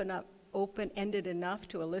that's open-ended enough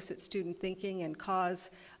to elicit student thinking and cause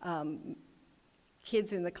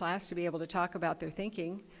kids in the class to be able to talk about their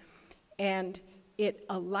thinking. And it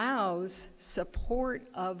allows support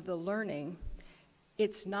of the learning.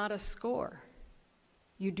 It's not a score.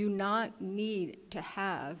 You do not need to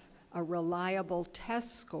have a reliable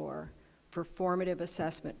test score for formative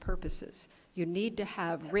assessment purposes. You need to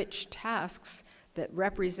have rich tasks that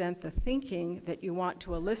represent the thinking that you want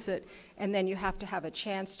to elicit, and then you have to have a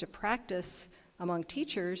chance to practice among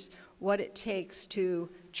teachers what it takes to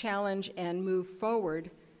challenge and move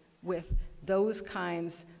forward with those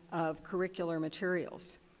kinds of curricular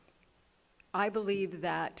materials. I believe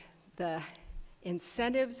that the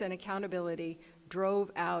incentives and accountability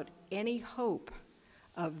drove out any hope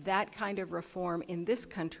of that kind of reform in this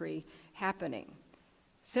country happening.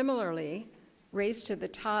 Similarly, Race to the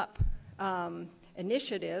Top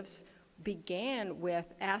initiatives began with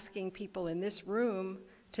asking people in this room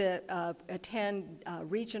to attend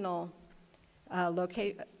regional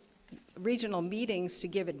meetings to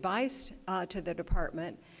give advice to the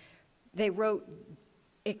department. They wrote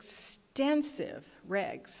extensive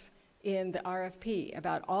regs in the RFP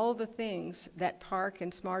about all the things that Park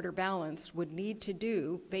and Smarter Balanced would need to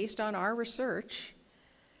do based on our research,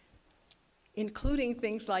 including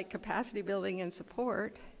things like capacity building and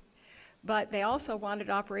support, but they also wanted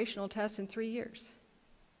operational tests in 3 years.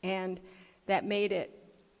 And that made it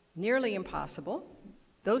nearly impossible.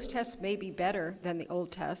 Those tests may be better than the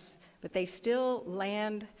old tests, but they still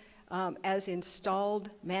land as installed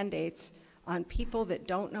mandates on people that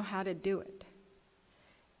don't know how to do it.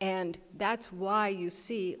 And that's why you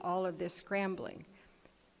see all of this scrambling.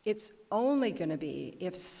 It's only going to be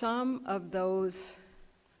if some of those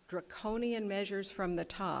draconian measures from the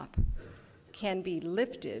top can be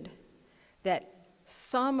lifted that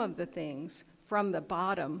some of the things from the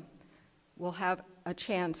bottom will have a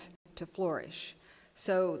chance to flourish.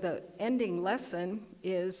 So the ending lesson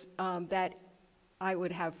is that I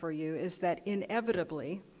would have for you is that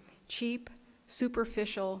inevitably cheap,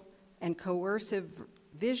 superficial, and coercive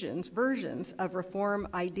versions of reform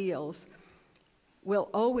ideals will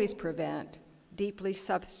always prevent deeply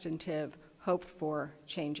substantive, hoped-for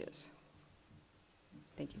changes.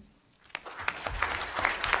 Thank you.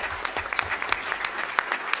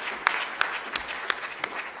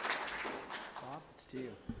 Bob, it's to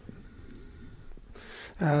you.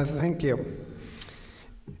 Thank you.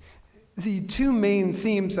 The two main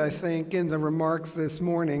themes, I think, in the remarks this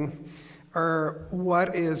morning are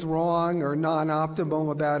what is wrong or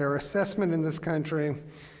non-optimal about our assessment in this country,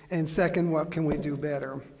 and second, what can we do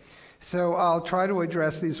better? So I'll try to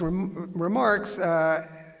address these remarks,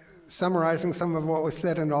 summarizing some of what was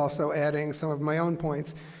said and also adding some of my own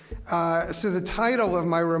points. So the title of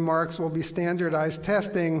my remarks will be Standardized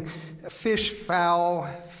Testing, Fish, Foul,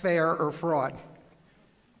 Fair, or Fraud.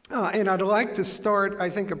 And I'd like to start, I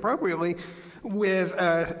think appropriately, with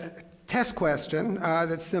a test question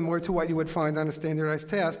that's similar to what you would find on a standardized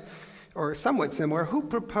test, or somewhat similar. Who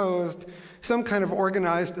proposed some kind of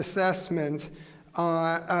organized assessment,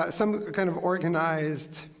 some kind of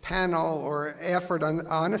organized panel or effort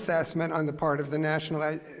on assessment on the part of the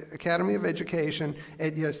National Academy of Education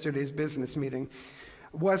at yesterday's business meeting?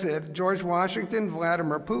 Was it George Washington,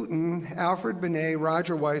 Vladimir Putin, Alfred Binet,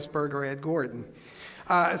 Roger Weisberg, or Ed Gordon?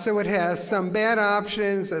 So it has some bad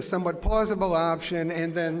options, a somewhat plausible option,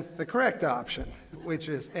 and then the correct option, which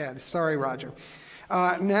is Ed. Sorry, Roger.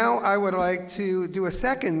 Now I would like to do a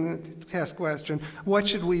second test question. What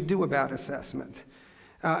should we do about assessment?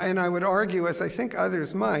 And I would argue, as I think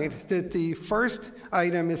others might, that the first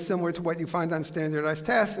item is similar to what you find on standardized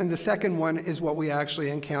tests, and the second one is what we actually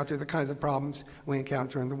encounter, the kinds of problems we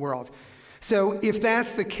encounter in the world. So if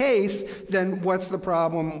that's the case, then what's the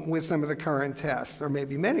problem with some of the current tests, or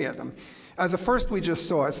maybe many of them? The first we just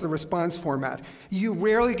saw is the response format. You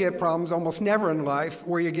rarely get problems, almost never in life,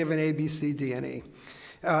 where you're given A, B, C, D, and E.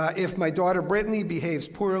 If my daughter Brittany behaves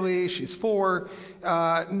poorly, she's 4,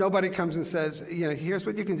 nobody comes and says, here's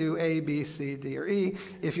what you can do, A, B, C, D, or E.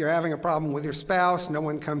 If you're having a problem with your spouse, no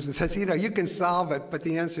one comes and says, you can solve it, but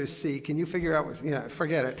the answer is C. Can you figure out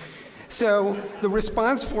forget it. So the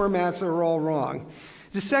response formats are all wrong.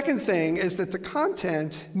 The second thing is that the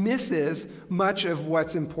content misses much of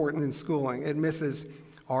what's important in schooling. It misses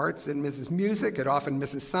arts, it misses music, it often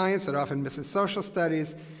misses science, it often misses social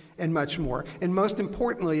studies, and much more. And most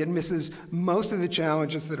importantly, it misses most of the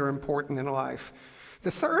challenges that are important in life.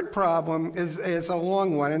 The third problem is a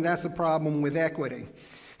long one, and that's a problem with equity.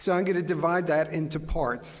 So I'm going to divide that into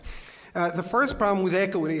parts. The first problem with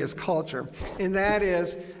equity is culture, and that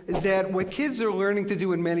is that what kids are learning to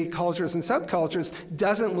do in many cultures and subcultures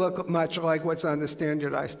doesn't look much like what's on the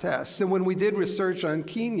standardized test. So when we did research in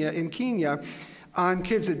Kenya, on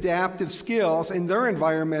kids' adaptive skills in their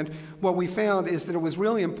environment, what we found is that it was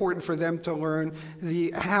really important for them to learn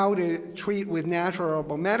how to treat with natural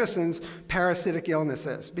herbal medicines parasitic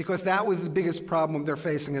illnesses, because that was the biggest problem they're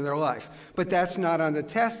facing in their life. But that's not on the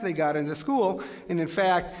test they got in the school, and in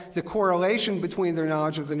fact, the correlation between their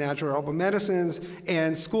knowledge of the natural herbal medicines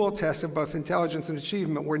and school tests of both intelligence and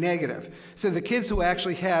achievement were negative. So the kids who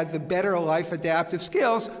actually had the better life adaptive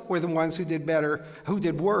skills were the ones who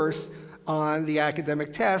did worse on the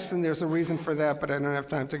academic tests, and there's a reason for that, but I don't have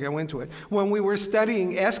time to go into it. When we were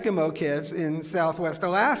studying Eskimo kids in Southwest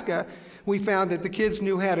Alaska, we found that the kids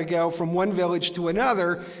knew how to go from one village to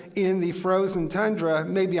another in the frozen tundra,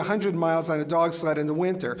 maybe 100 miles on a dog sled in the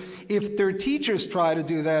winter. If their teachers tried to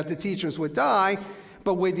do that, the teachers would die,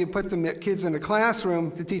 but when you put the kids in a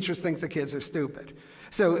classroom, the teachers think the kids are stupid.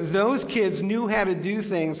 So those kids knew how to do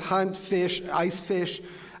things, hunt, fish, ice fish,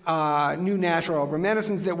 new natural herbal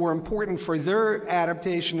medicines that were important for their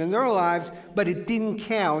adaptation in their lives, but it didn't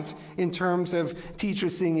count in terms of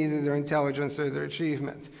teachers seeing either their intelligence or their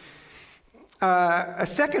achievement. A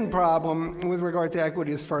second problem with regard to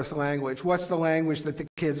equity is first language. What's the language that the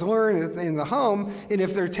kids learn in the home? And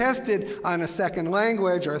if they're tested on a second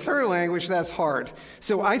language or a third language, that's hard.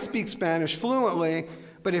 So I speak Spanish fluently,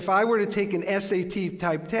 but if I were to take an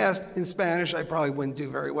SAT-type test in Spanish, I probably wouldn't do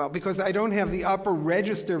very well because I don't have the upper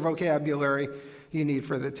register vocabulary you need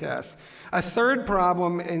for the test. A third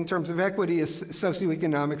problem in terms of equity is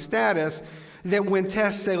socioeconomic status, that when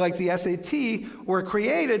tests, say like the SAT, were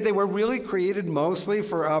created, they were really created mostly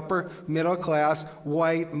for upper middle class,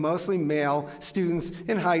 white, mostly male students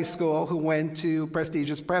in high school who went to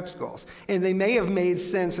prestigious prep schools. And they may have made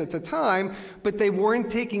sense at the time, but they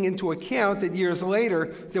weren't taking into account that years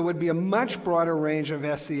later there would be a much broader range of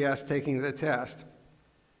SCS taking the test.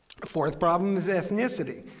 Fourth problem is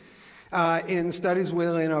ethnicity. In studies with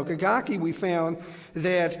Lynn Okagaki, we found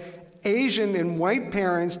that Asian and white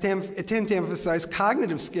parents tend to emphasize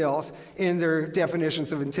cognitive skills in their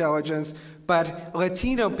definitions of intelligence, but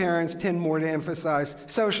Latino parents tend more to emphasize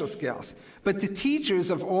social skills. But the teachers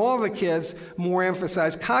of all the kids more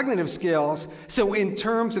emphasize cognitive skills, so in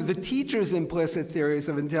terms of the teachers' implicit theories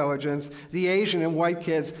of intelligence, the Asian and white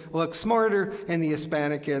kids looked smarter and the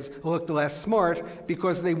Hispanic kids looked less smart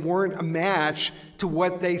because they weren't a match to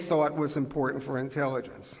what they thought was important for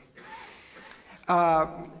intelligence.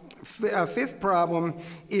 A fifth problem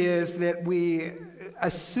is that we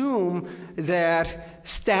assume that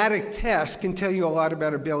static tests can tell you a lot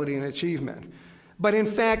about ability and achievement. But in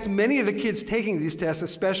fact, many of the kids taking these tests,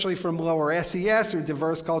 especially from lower SES or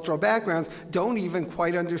diverse cultural backgrounds, don't even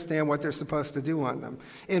quite understand what they're supposed to do on them.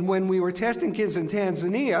 And when we were testing kids in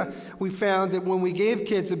Tanzania, we found that when we gave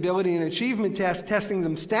kids ability and achievement tests, testing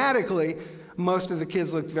them statically, most of the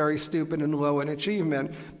kids looked very stupid and low in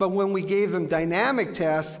achievement. But when we gave them dynamic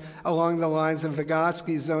tests along the lines of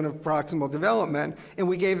Vygotsky's zone of proximal development, and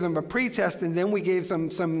we gave them a pre-test and then we gave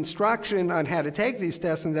them some instruction on how to take these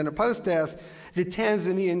tests and then a post-test, the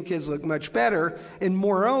Tanzanian kids looked much better. And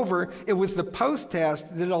moreover, it was the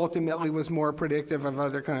post-test that ultimately was more predictive of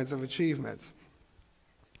other kinds of achievements.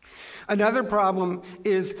 Another problem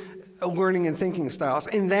is learning and thinking styles,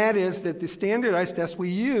 and that is that the standardized tests we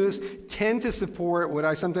use tend to support what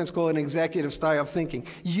I sometimes call an executive style of thinking.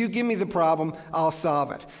 You give me the problem, I'll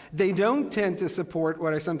solve it. They don't tend to support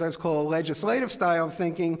what I sometimes call a legislative style of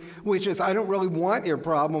thinking, which is I don't really want your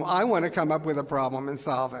problem, I want to come up with a problem and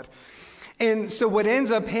solve it. And so what ends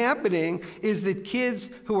up happening is that kids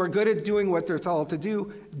who are good at doing what they're told to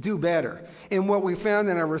do better. And what we found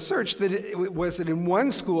in our research was that in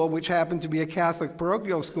one school, which happened to be a Catholic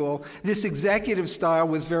parochial school, this executive style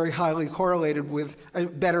was very highly correlated with a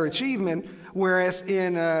better achievement, whereas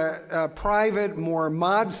in a private, more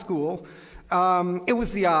mod school, It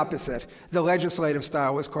was the opposite. The legislative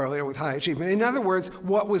style was correlated with high achievement. In other words,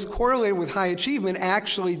 what was correlated with high achievement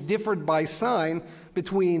actually differed by sign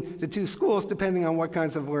between the two schools, depending on what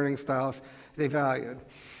kinds of learning styles they valued.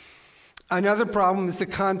 Another problem is the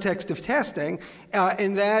context of testing,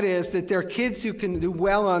 and that is that there are kids who can do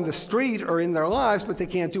well on the street or in their lives, but they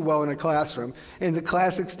can't do well in a classroom. And the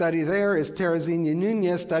classic study there is Terezinha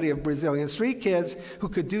Nunes' study of Brazilian street kids who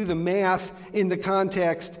could do the math in the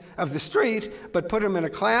context of the street, but put them in a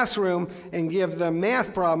classroom and give them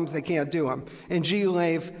math problems, they can't do them. And G.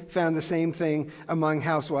 Lave found the same thing among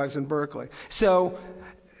housewives in Berkeley. So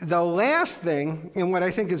the last thing, and what I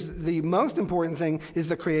think is the most important thing, is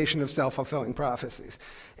the creation of self-fulfilling prophecies.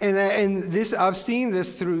 And this, I've seen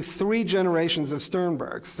this through 3 generations of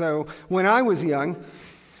Sternberg. So when I was young,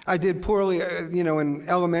 I did poorly, in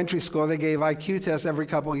elementary school, they gave IQ tests every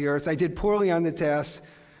couple of years. I did poorly on the tests.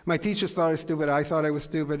 My teachers thought I was stupid. I thought I was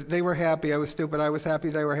stupid. They were happy. I was stupid. I was happy.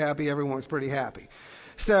 They were happy. Everyone was pretty happy.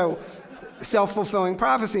 So self-fulfilling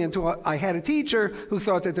prophecy until I had a teacher who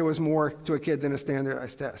thought that there was more to a kid than a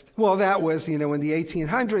standardized test. Well, that was, in the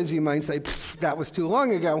 1800s, you might say, that was too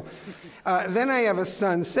long ago. Then I have a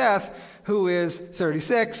son, Seth, who is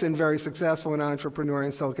 36 and very successful, an entrepreneur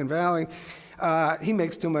in Silicon Valley. He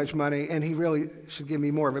makes too much money, and he really should give me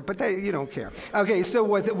more of it, but you don't care. Okay, so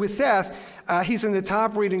with Seth, he's in the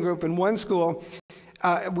top reading group in one school.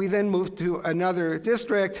 We then moved to another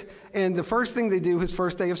district, and the first thing they do his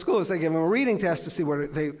first day of school is they give him a reading test to see where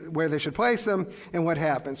they should place him and what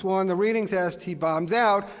happens. Well, on the reading test, he bombs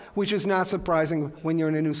out, which is not surprising when you're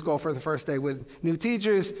in a new school for the first day with new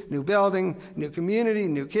teachers, new building, new community,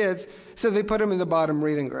 new kids. So they put him in the bottom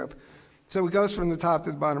reading group. So he goes from the top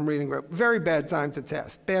to the bottom reading group. Very bad time to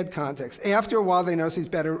test, bad context. After a while, they notice he's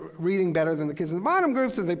reading better than the kids in the bottom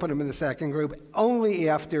group, so they put him in the second group only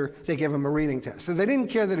after they give him a reading test. So they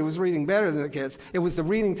didn't care that he was reading better than the kids. It was the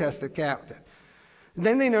reading test that counted.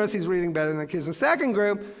 Then they notice he's reading better than the kids in the second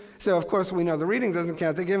group, so of course we know the reading doesn't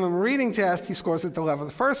count. They give him a reading test, he scores at the level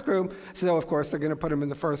of the first group, so of course they're going to put him in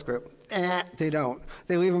the first group. They don't.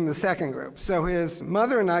 They leave him in the second group. So his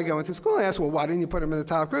mother and I go into school and ask, well, why didn't you put him in the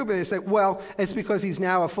top group? And they say, well, it's because he's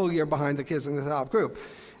now a full year behind the kids in the top group.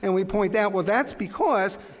 And we point out, well, that's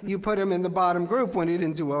because you put him in the bottom group when he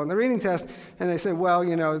didn't do well in the reading test. And they say,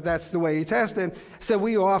 well, that's the way he tested. So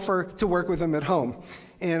we offer to work with him at home.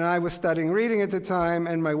 And I was studying reading at the time,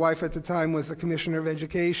 and my wife at the time was the commissioner of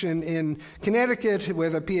education in Connecticut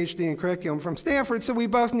with a PhD in curriculum from Stanford, so we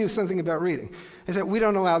both knew something about reading. I said, we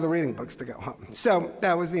don't allow the reading books to go home. So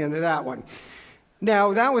that was the end of that one.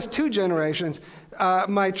 Now, that was 2 generations.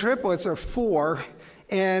 My triplets are 4,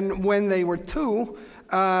 and when they were 2,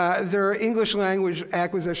 their English language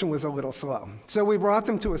acquisition was a little slow. So we brought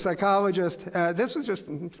them to a psychologist. This was just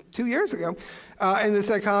 2 years ago. And the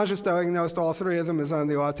psychologist diagnosed all 3 of them as on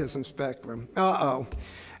the autism spectrum.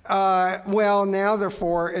 Well, now they're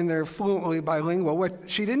 4 and they're fluently bilingual. What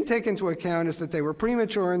she didn't take into account is that they were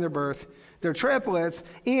premature in their birth, they're triplets,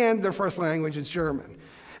 and their first language is German.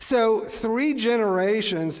 So 3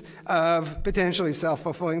 generations of potentially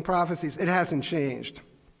self-fulfilling prophecies. It hasn't changed.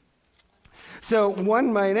 So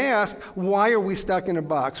one might ask, why are we stuck in a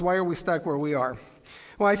box? Why are we stuck where we are?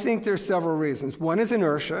 Well, I think there's several reasons. One is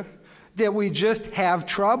inertia, that we just have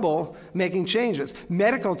trouble making changes.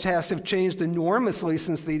 Medical tests have changed enormously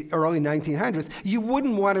since the early 1900s. You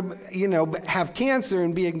wouldn't want to, have cancer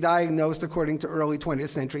and being diagnosed according to early 20th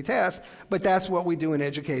century tests, but that's what we do in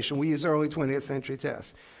education. We use early 20th century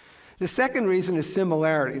tests. The second reason is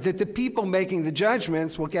similarity, that the people making the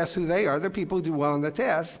judgments, well, guess who they are? They're people who do well on the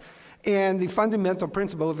tests. And the fundamental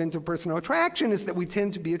principle of interpersonal attraction is that we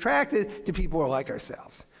tend to be attracted to people who are like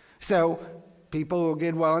ourselves. So people who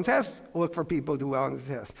did well on tests look for people who do well on the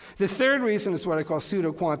test. The third reason is what I call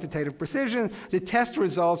pseudo-quantitative precision. The test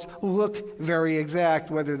results look very exact,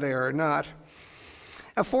 whether they are or not.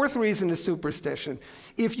 A fourth reason is superstition.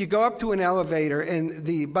 If you go up to an elevator and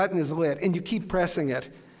the button is lit and you keep pressing it,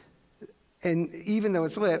 and even though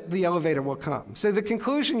it's lit, the elevator will come. So the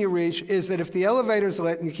conclusion you reach is that if the elevator is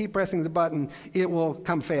lit and you keep pressing the button, it will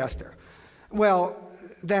come faster. Well,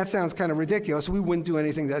 that sounds kind of ridiculous. We wouldn't do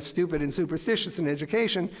anything that stupid and superstitious in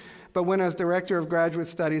education. But when I was director of graduate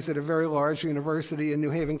studies at a very large university in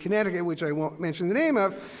New Haven, Connecticut, which I won't mention the name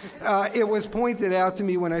of, it was pointed out to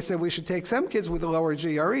me when I said we should take some kids with the lower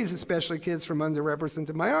GREs, especially kids from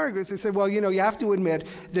underrepresented minority groups. They said, well, you have to admit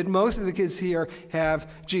that most of the kids here have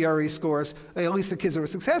GRE scores, at least the kids who are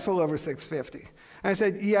successful, over 650. I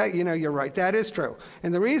said, yeah, you're right. That is true.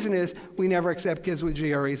 And the reason is we never accept kids with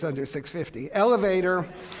GREs under 650. Elevator.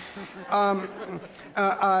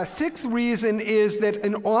 Sixth reason is that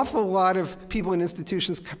an awful lot of people in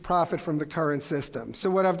institutions profit from the current system.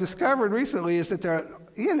 So what I've discovered recently is that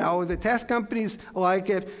the test companies like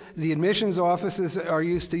it, the admissions offices are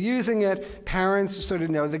used to using it, parents sort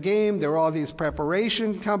of know the game, there are all these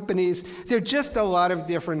preparation companies. There are just a lot of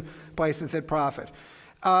different places that profit.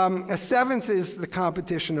 A seventh is the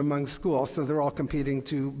competition among schools, so they're all competing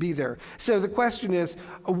to be there. So the question is,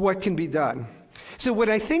 what can be done? So what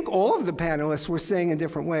I think all of the panelists were saying in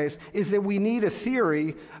different ways is that we need a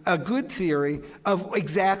theory, a good theory, of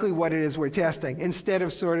exactly what it is we're testing, instead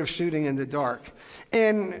of sort of shooting in the dark.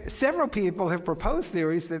 And several people have proposed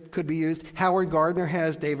theories that could be used. Howard Gardner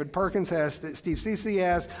has, David Perkins has, Steve Ceci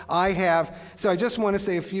has, I have. So I just want to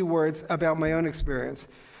say a few words about my own experience.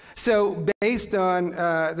 So based on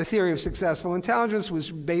the theory of successful intelligence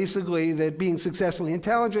was basically that being successfully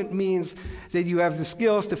intelligent means that you have the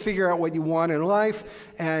skills to figure out what you want in life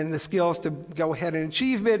and the skills to go ahead and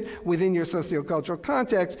achieve it within your sociocultural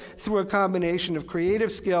context through a combination of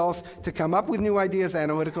creative skills to come up with new ideas,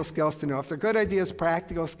 analytical skills to know if they're good ideas,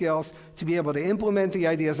 practical skills to be able to implement the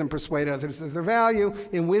ideas and persuade others of their value,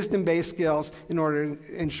 and wisdom-based skills in order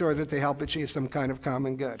to ensure that they help achieve some kind of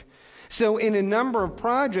common good. So in a number of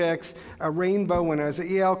projects, Rainbow when I was at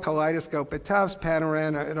Yale, Kaleidoscope at Tufts,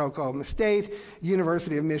 Panorama at Oklahoma State,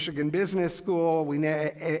 University of Michigan Business School,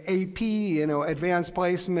 AP, advanced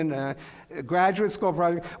placement, graduate school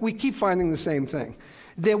project, we keep finding the same thing.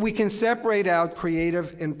 That we can separate out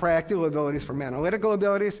creative and practical abilities from analytical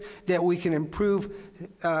abilities, that we can improve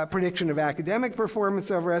prediction of academic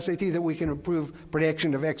performance over SAT, that we can improve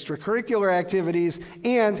prediction of extracurricular activities,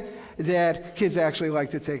 and that kids actually like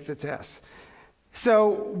to take the tests.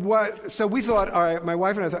 So we thought, all right, my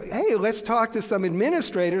wife and I thought, hey, let's talk to some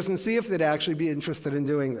administrators and see if they'd actually be interested in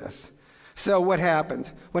doing this. So what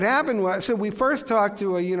happened? What happened was, so we first talked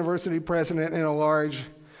to a university president in a large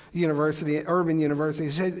university, urban university.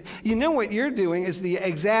 He said, what you're doing is the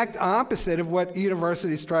exact opposite of what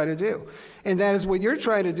universities try to do. And that is what you're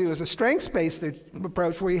trying to do is a strengths-based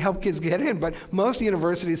approach where you help kids get in, but most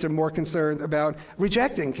universities are more concerned about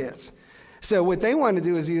rejecting kids. So what they want to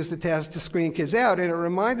do is use the test to screen kids out. And it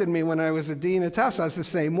reminded me when I was a dean at Tufts, I was the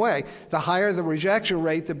same way. The higher the rejection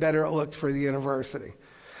rate, the better it looked for the university.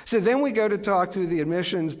 So then we go to talk to the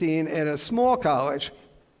admissions dean at a small college,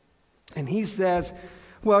 and he says,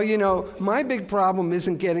 well, my big problem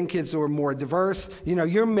isn't getting kids who are more diverse.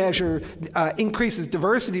 Your measure increases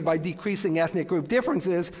diversity by decreasing ethnic group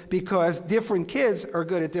differences because different kids are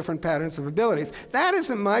good at different patterns of abilities. That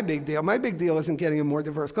isn't my big deal. My big deal isn't getting a more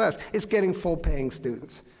diverse class. It's getting full-paying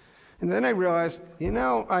students. And then I realized,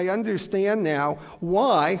 I understand now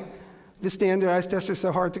why the standardized tests are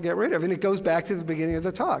so hard to get rid of. And it goes back to the beginning of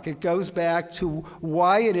the talk. It goes back to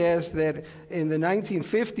why it is that in the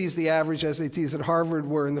 1950s, the average SATs at Harvard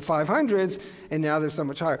were in the 500s, and now they're so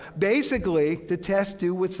much higher. Basically, the tests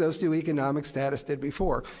do what socioeconomic status did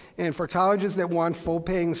before. And for colleges that want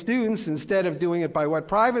full-paying students, instead of doing it by what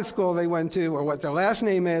private school they went to or what their last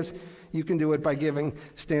name is, you can do it by giving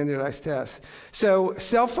standardized tests. So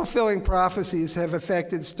self-fulfilling prophecies have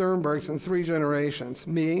affected Sternbergs in 3 generations.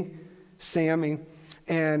 Me, Sammy,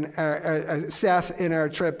 and Seth in our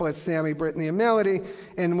triplets, Sammy, Brittany, and Melody.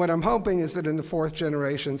 And what I'm hoping is that in the 4th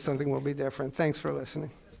generation, something will be different. Thanks for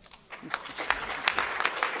listening.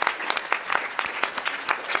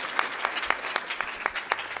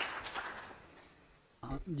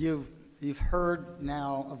 You've heard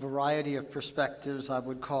now a variety of perspectives. I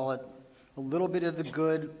would call it a little bit of the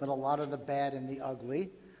good, but a lot of the bad and the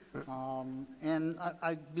ugly. And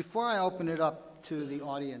before I open it up to the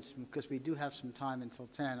audience, because we do have some time until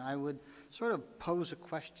 10, I would sort of pose a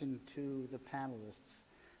question to the panelists.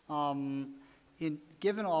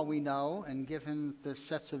 Given all we know, and given the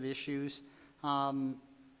sets of issues, and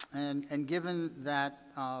given that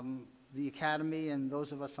the Academy and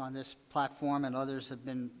those of us on this platform and others have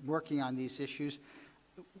been working on these issues,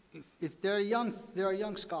 if there are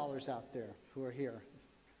young scholars out there who are here,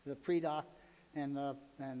 the pre-doc and the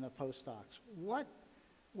postdocs.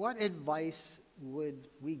 What advice would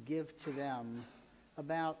we give to them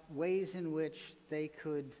about ways in which they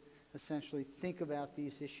could essentially think about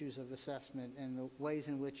these issues of assessment and the ways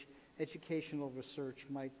in which educational research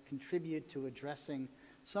might contribute to addressing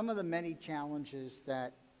some of the many challenges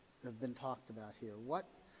that have been talked about here? What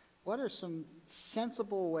are some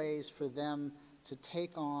sensible ways for them to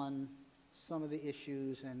take on some of the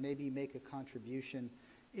issues and maybe make a contribution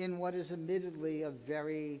in what is admittedly a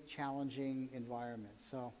very challenging environment?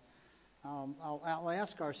 So I'll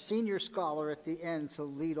ask our senior scholar at the end to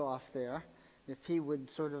lead off there, if he would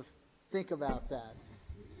sort of think about that.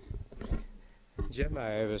 Jim,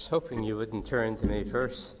 I was hoping you wouldn't turn to me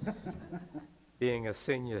first. Being a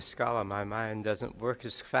senior scholar, my mind doesn't work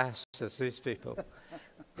as fast as these people.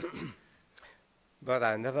 But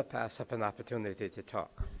I never pass up an opportunity to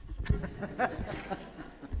talk.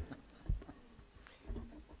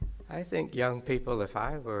 I think young people, if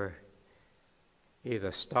I were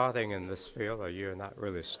either starting in this field or you're not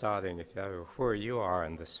really starting, if you know where you are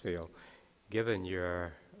in this field, given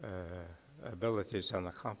your abilities and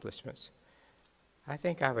accomplishments, I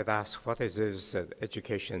think I would ask what it is that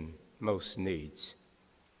education most needs.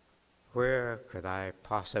 Where could I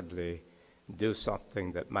possibly do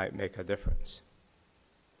something that might make a difference?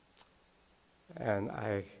 And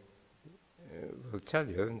I will tell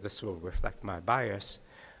you, and this will reflect my bias,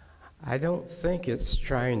 I don't think it's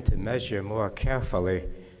trying to measure more carefully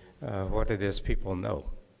what it is people know.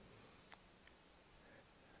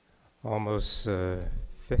 Almost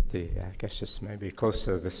 50, I guess it's maybe close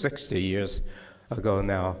to the 60 years ago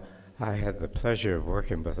now, I had the pleasure of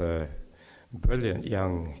working with a brilliant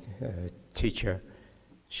young teacher.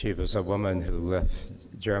 She was a woman who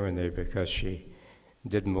left Germany because she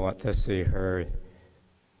didn't want to see her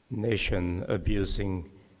nation abusing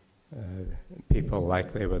people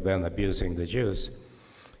like they were then abusing the Jews.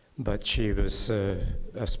 But she was a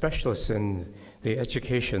specialist in the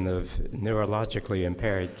education of neurologically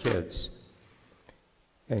impaired kids.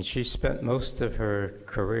 And she spent most of her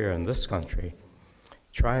career in this country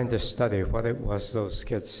trying to study what it was those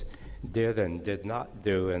kids did and did not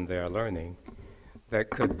do in their learning that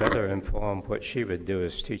could better inform what she would do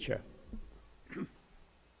as teacher.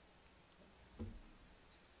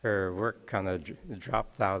 Her work kind of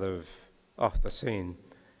dropped off the scene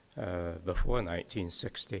before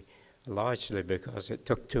 1960, largely because it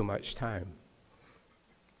took too much time.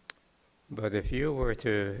 But if you were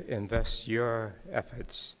to invest your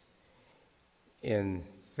efforts in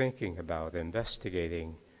thinking about,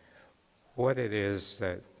 investigating what it is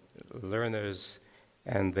that learners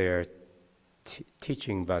and their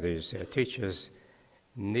teaching buddies, their teachers,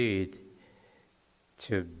 need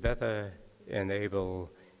to better enable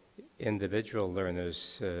individual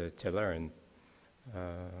learners to learn,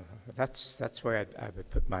 that's where I would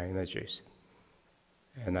put my energies.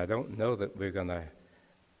 And I don't know that we're going to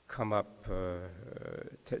come up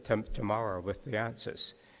tomorrow with the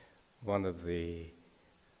answers. One of the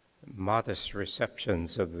modest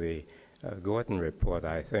receptions of the Gordon report,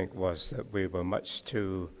 I think, was that we were much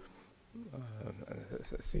too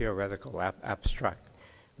theoretical, abstract.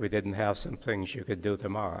 We didn't have some things you could do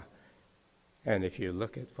tomorrow. And if you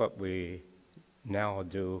look at what we now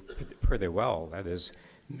do pretty well, that is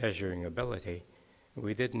measuring ability,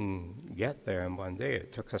 we didn't get there in one day.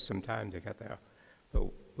 It took us some time to get there. But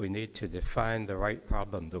we need to define the right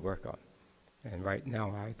problem to work on. And right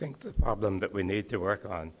now, I think the problem that we need to work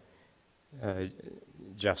on,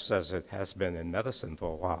 just as it has been in medicine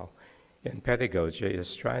for a while, in pedagogy,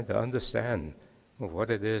 is trying to understand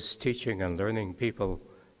what it is teaching and learning people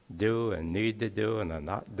do and need to do and are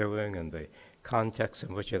not doing, and the context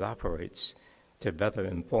in which it operates to better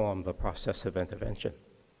inform the process of intervention.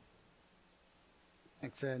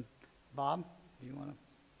 Thanks, Ed. Bob, do you want to?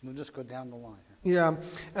 We'll just go down the line here.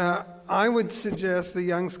 Yeah, I would suggest the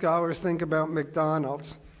young scholars think about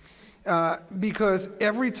McDonald's. Because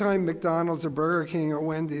every time McDonald's or Burger King or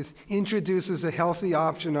Wendy's introduces a healthy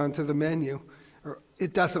option onto the menu,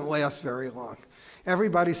 it doesn't last very long.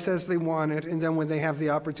 Everybody says they want it, and then when they have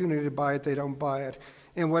the opportunity to buy it, they don't buy it.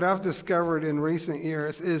 And what I've discovered in recent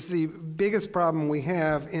years is the biggest problem we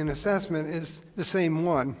have in assessment is the same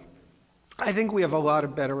one. I think we have a lot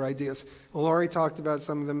of better ideas. Lorrie talked about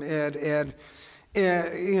some of them, Ed. There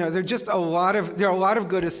are a lot of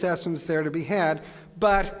good assessments there to be had,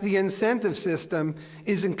 but the incentive system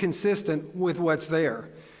isn't consistent with what's there.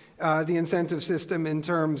 The incentive system in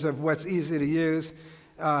terms of what's easy to use,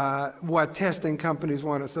 what testing companies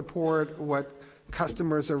want to support, what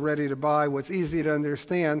customers are ready to buy, what's easy to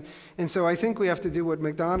understand. And so I think we have to do what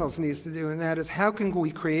McDonald's needs to do, and that is how can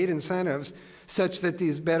we create incentives such that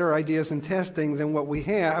these better ideas in testing than what we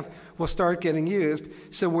have will start getting used,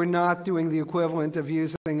 so we're not doing the equivalent of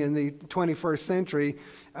using in the 21st century,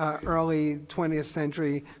 early 20th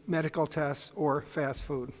century medical tests or fast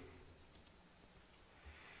food.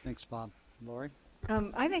 Thanks, Bob. Lorrie?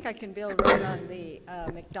 I think I can build right on the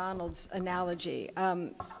McDonald's analogy.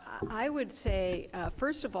 I would say,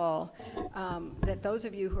 first of all, that those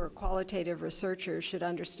of you who are qualitative researchers should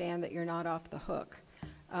understand that you're not off the hook,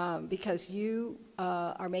 because you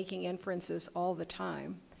are making inferences all the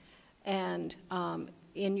time. And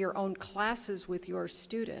in your own classes with your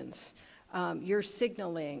students, you're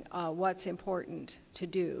signaling what's important to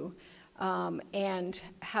do, and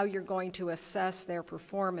how you're going to assess their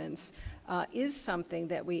performance is something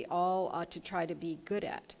that we all ought to try to be good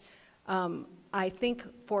at. I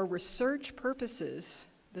think for research purposes,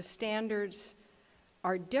 the standards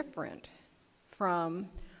are different from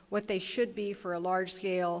what they should be for a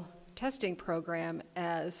large-scale testing program,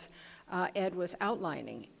 as Ed was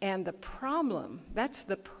outlining. And the problem, that's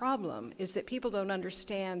the problem, is that people don't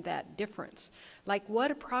understand that difference. Like,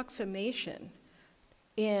 what approximation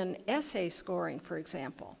in essay scoring, for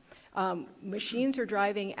example? Machines are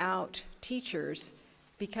driving out teachers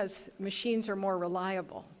because machines are more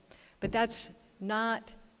reliable. But that's not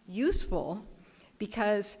useful,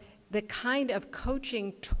 because the kind of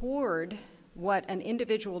coaching toward what an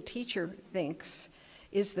individual teacher thinks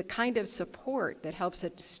is the kind of support that helps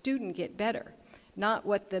a student get better, not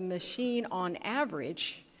what the machine on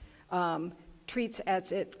average treats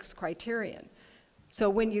as its criterion. So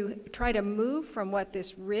when you try to move from what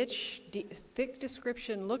this rich, thick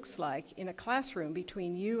description looks like in a classroom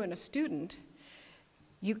between you and a student,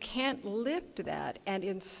 you can't lift that and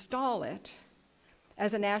install it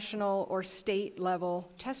as a national or state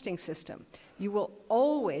level testing system. You will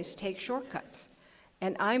always take shortcuts.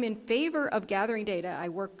 And I'm in favor of gathering data.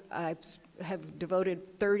 I have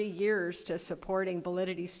devoted 30 years to supporting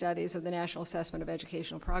validity studies of the National Assessment of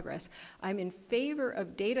Educational Progress. I'm in favor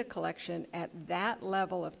of data collection at that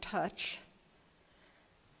level of touch.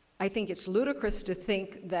 I think it's ludicrous to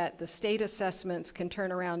think that the state assessments can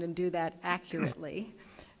turn around and do that accurately.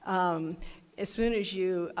 As soon as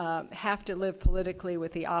you have to live politically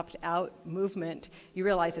with the opt-out movement, you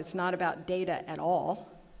realize it's not about data at all.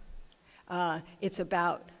 It's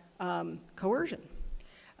about coercion.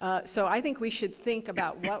 So I think we should think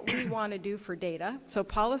about what we want to do for data. So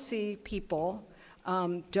policy people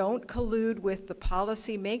don't collude with the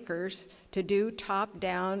policy makers to do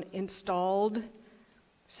top-down installed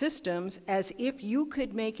systems as if you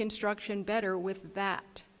could make instruction better with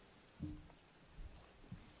that.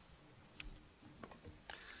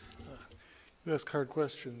 You ask hard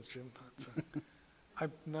questions, Jim.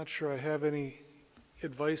 I'm not sure I have any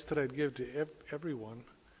advice that I'd give to everyone,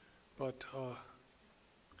 but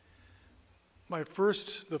the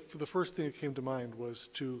first thing that came to mind was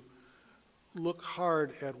to look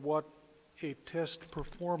hard at what a test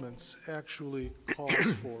performance actually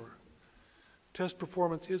calls for. Test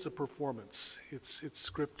performance is a performance. It's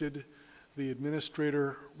scripted. The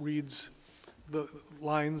administrator reads the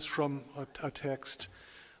lines from a text.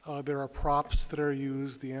 There are props that are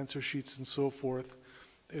used, the answer sheets and so forth.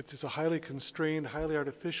 It is a highly constrained, highly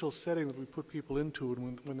artificial setting that we put people into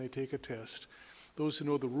when they take a test. Those who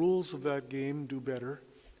know the rules of that game do better,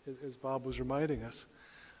 as Bob was reminding us.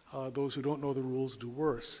 Those who don't know the rules do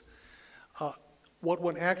worse. What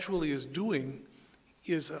one actually is doing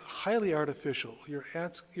is highly artificial.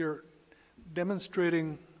 You're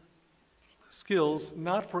demonstrating skills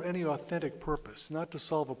not for any authentic purpose, not to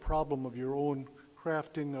solve a problem of your own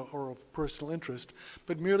crafting or of personal interest,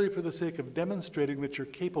 but merely for the sake of demonstrating that you're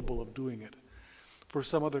capable of doing it for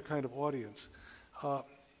some other kind of audience.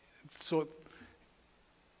 So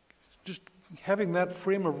just having that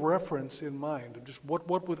frame of reference in mind, just what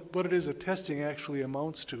it is that testing actually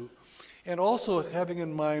amounts to, and also having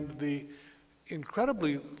in mind the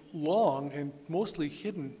incredibly long and mostly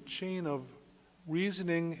hidden chain of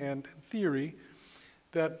reasoning and theory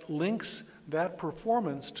that links that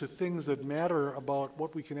performance to things that matter about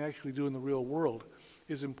what we can actually do in the real world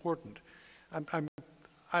is important. I'm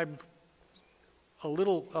a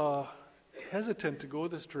little hesitant to go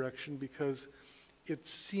this direction because it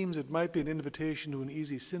seems it might be an invitation to an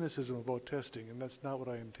easy cynicism about testing, and that's not what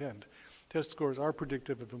I intend. Test scores are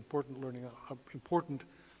predictive of important learning, important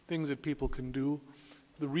things that people can do.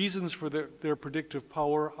 The reasons for their predictive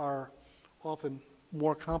power are often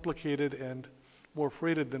more complicated and more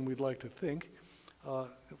freighted than we'd like to think.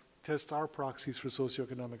 Tests are proxies for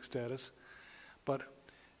socioeconomic status. But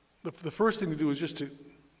the first thing to do is just to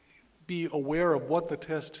be aware of what the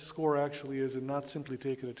test score actually is and not simply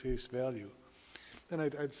take it at face value. Then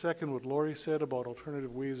I'd second what Lorrie said about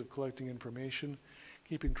alternative ways of collecting information,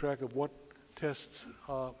 keeping track of what tests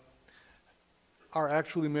are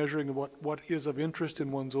actually measuring and what is of interest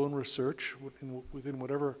in one's own research within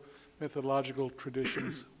whatever methodological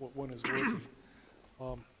traditions what one is working.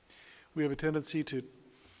 We have a tendency to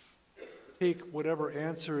take whatever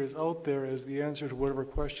answer is out there as the answer to whatever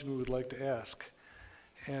question we would like to ask.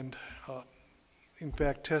 And in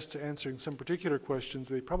fact, tests are answering some particular questions.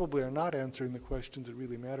 They probably are not answering the questions that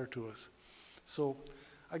really matter to us. So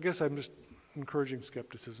I guess I'm just encouraging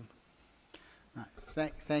skepticism.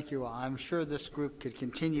 Thank you all. I'm sure this group could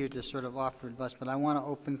continue to sort of offer advice, but I want to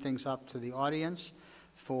open things up to the audience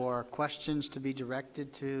for questions to be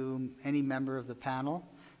directed to any member of the panel.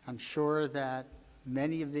 I'm sure that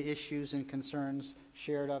many of the issues and concerns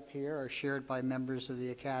shared up here are shared by members of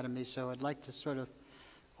the Academy, so I'd like to sort of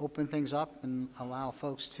open things up and allow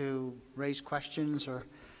folks to raise questions or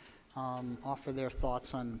offer their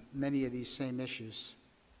thoughts on many of these same issues.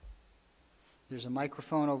 There's a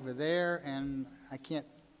microphone over there, and I can't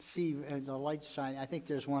see the lights shine. I think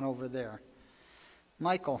there's one over there.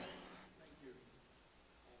 Michael.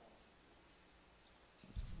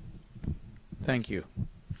 Thank you.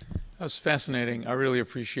 That was fascinating. I really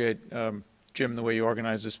appreciate, Jim, the way you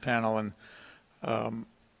organized this panel. And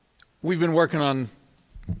we've been working on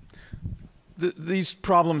these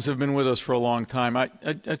problems have been with us for a long time. I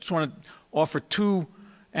just want to offer two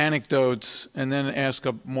anecdotes and then ask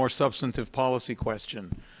a more substantive policy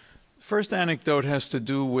question. First anecdote has to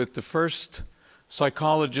do with the first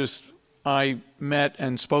psychologist I met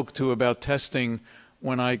and spoke to about testing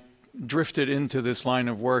when I drifted into this line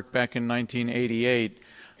of work back in 1988,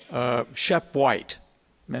 Shep White.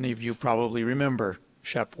 Many of you probably remember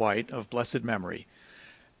Shep White of blessed memory.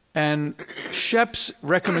 And Shep's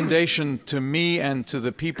recommendation to me and to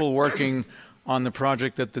the people working on the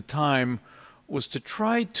project at the time was to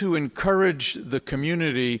try to encourage the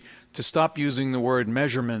community to stop using the word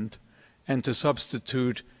measurement and to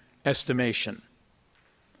substitute estimation.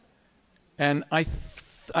 And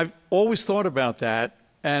I've always thought about that,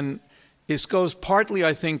 and this goes partly,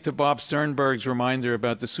 I think, to Bob Sternberg's reminder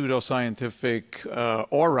about the pseudoscientific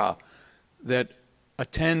aura that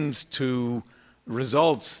attends to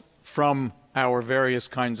results from our various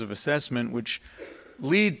kinds of assessment, which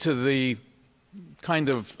lead to the kind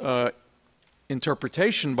of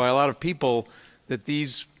interpretation by a lot of people that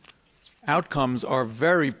these outcomes are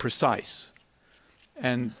very precise.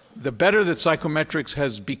 And the better that psychometrics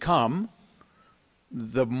has become,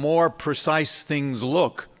 the more precise things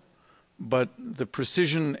look, but the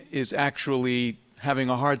precision is actually having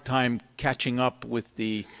a hard time catching up with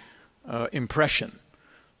the impression.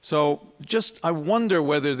 So I wonder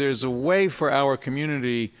whether there's a way for our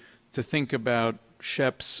community to think about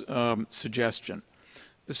Shep's suggestion.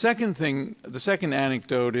 The second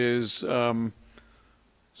anecdote is a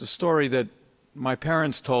story that my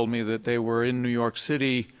parents told me, that they were in New York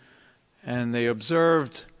City and they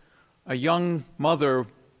observed a young mother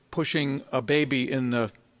pushing a baby in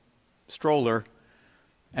the stroller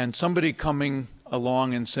and somebody coming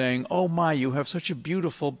along and saying, "Oh my, you have such a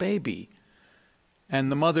beautiful baby."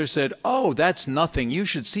 And the mother said, "Oh, that's nothing. You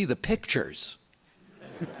should see the pictures."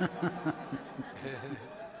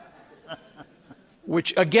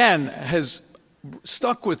 Which again has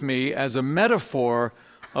stuck with me as a metaphor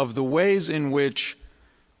of the ways in which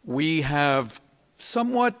we have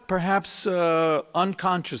somewhat, perhaps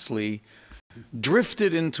unconsciously,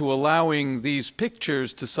 drifted into allowing these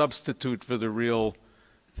pictures to substitute for the real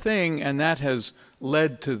thing, and that has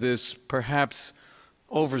led to this perhaps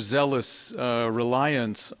overzealous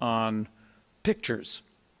reliance on pictures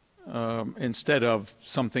instead of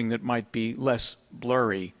something that might be less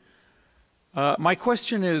blurry. My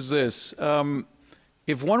question is this.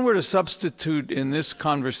 If one were to substitute in this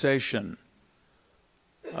conversation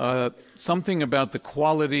something about the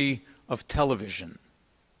quality of television,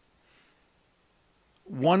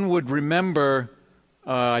 one would remember,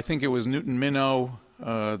 I think it was Newton Minow,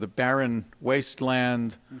 the barren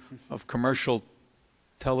wasteland of commercial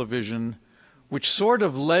television, which sort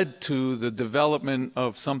of led to the development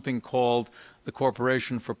of something called the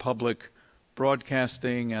Corporation for Public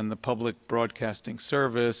Broadcasting and the Public Broadcasting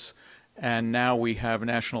Service, and now we have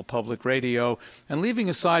National Public Radio. And leaving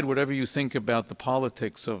aside whatever you think about the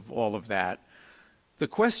politics of all of that, the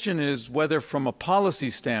question is whether from a policy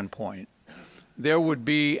standpoint there would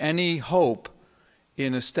be any hope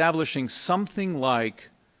in establishing something like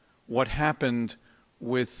what happened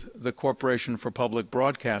with the Corporation for Public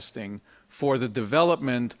Broadcasting for the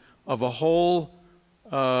development of a whole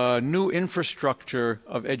new infrastructure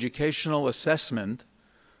of educational assessment,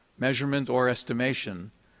 measurement or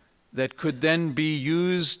estimation, that could then be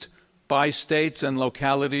used by states and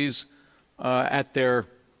localities at their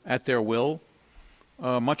will,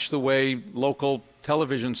 much the way local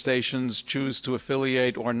television stations choose to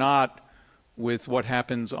affiliate or not with what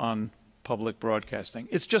happens on public broadcasting.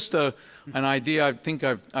 It's just an idea. I think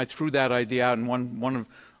I threw that idea out in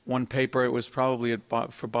one paper. It was probably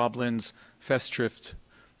for Bob Lynn's Festschrift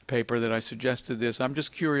paper that I suggested this. I'm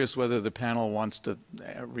just curious whether the panel wants to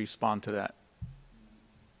respond to that.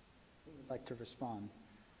 Who would like to respond?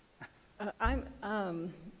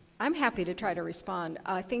 I'm I'm happy to try to respond.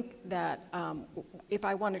 I think that if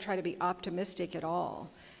I want to try to be optimistic at all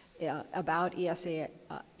about ESEA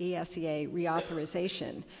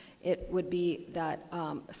reauthorization, it would be that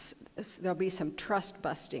there'll be some trust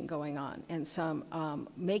busting going on and some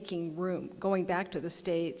making room, going back to the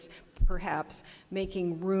states, perhaps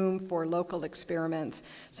making room for local experiments.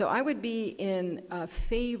 So I would be in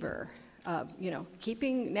favor of,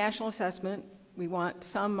 keeping national assessment. We want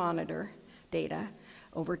some monitor data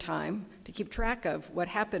over time to keep track of what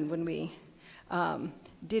happened when we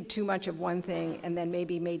did too much of one thing and then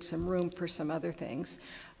maybe made some room for some other things.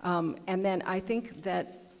 And then I think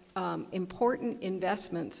that important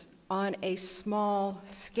investments on a small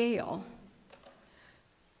scale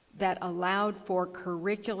that allowed for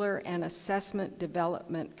curricular and assessment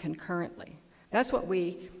development concurrently. That's what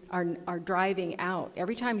we are driving out.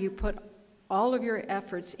 Every time you put all of your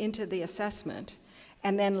efforts into the assessment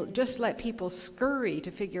and then just let people scurry to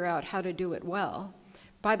figure out how to do it well.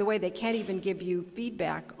 By the way, they can't even give you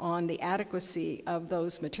feedback on the adequacy of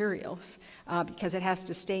those materials because it has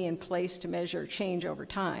to stay in place to measure change over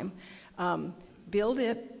time. Build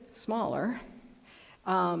it smaller.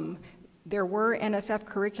 There were NSF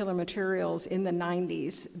curricular materials in the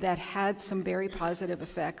 90s that had some very positive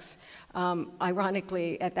effects.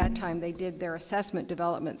 Ironically, at that time, they did their assessment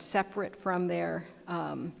development separate from their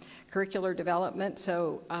curricular development.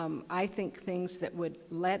 So I think things that would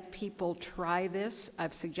let people try this,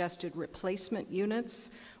 I've suggested replacement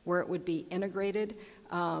units where it would be integrated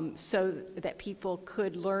so that people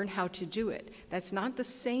could learn how to do it. That's not the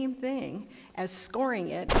same thing as scoring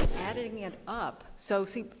it and adding it up. So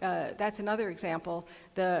see, that's another example.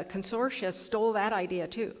 The consortia stole that idea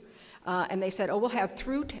too. And they said, oh, we'll have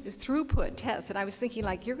throughput tests. And I was thinking,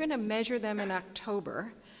 like, you're going to measure them in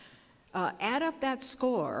October, add up that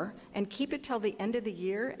score, and keep it till the end of the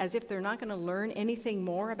year as if they're not going to learn anything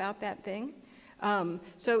more about that thing.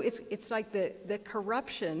 So it's like the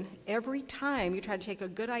corruption. Every time you try to take a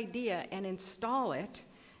good idea and install it,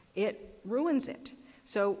 it ruins it.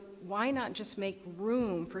 So why not just make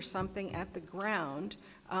room for something at the ground?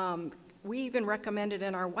 We even recommended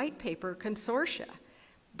in our white paper consortia,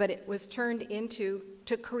 but it was turned into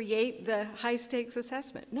to create the high-stakes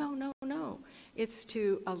assessment. No. It's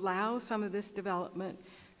to allow some of this development,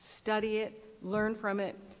 study it, learn from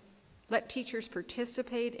it, let teachers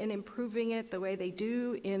participate in improving it the way they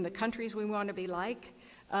do in the countries we want to be like,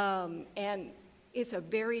 and it's a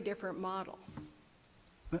very different model.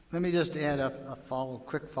 Let me just add a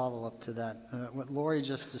quick follow-up to that. What Lorrie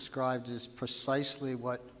just described is precisely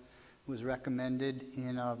what was recommended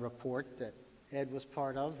in a report that Ed was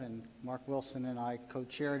part of, and Mark Wilson and I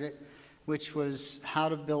co-chaired it, which was how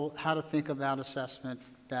to think about assessment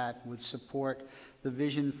that would support the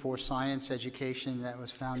vision for science education that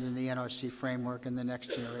was found in the NRC framework and the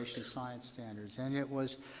next generation science standards. And it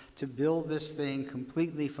was to build this thing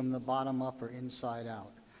completely from the bottom up or inside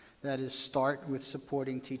out. That is, start with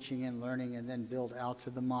supporting teaching and learning and then build out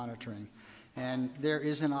to the monitoring. And there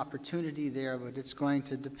is an opportunity there, but it's going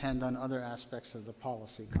to depend on other aspects of the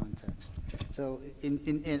policy context. So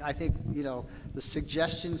I think, the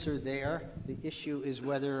suggestions are there. The issue is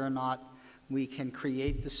whether or not we can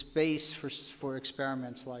create the space for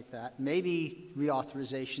experiments like that. Maybe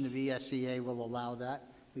reauthorization of ESEA will allow that.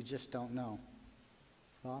 We just don't know.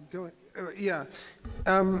 Bob? Go ahead. Yeah.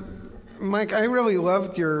 Mike, I really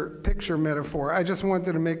loved your picture metaphor. I just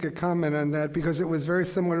wanted to make a comment on that because it was very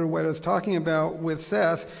similar to what I was talking about with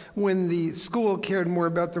Seth when the school cared more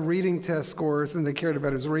about the reading test scores than they cared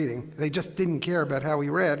about his reading. They just didn't care about how he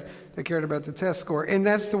read. They cared about the test score. And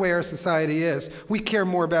that's the way our society is. We care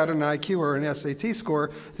more about an IQ or an SAT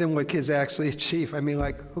score than what kids actually achieve. I mean,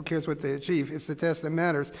 like, who cares what they achieve? It's the test that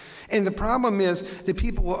matters. And the problem is that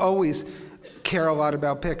people will always care a lot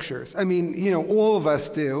about pictures. I mean, all of us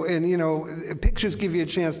do. And, pictures give you a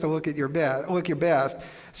chance to look your best.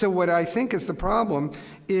 So what I think is the problem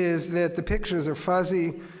is that the pictures are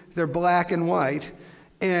fuzzy, they're black and white,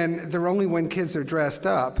 and they're only when kids are dressed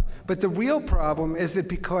up. But the real problem is that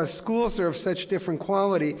because schools are of such different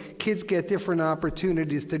quality, kids get different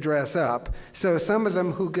opportunities to dress up. So some of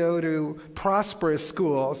them who go to prosperous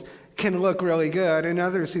schools can look really good, and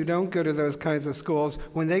others who don't go to those kinds of schools,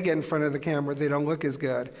 when they get in front of the camera, they don't look as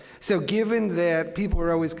good. So given that people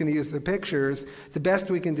are always going to use the pictures, the best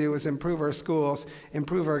we can do is improve our schools,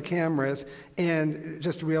 improve our cameras, and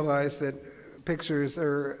just realize that pictures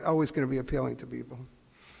are always going to be appealing to people.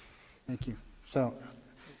 Thank you. So,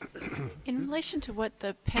 in relation to what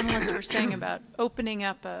the panelists were saying about opening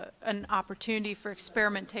up an opportunity for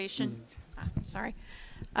experimentation,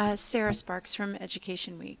 Sarah Sparks from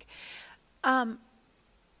Education Week.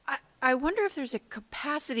 I I wonder if there's a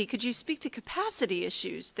capacity, could you speak to capacity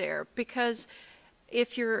issues there? Because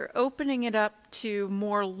if you're opening it up to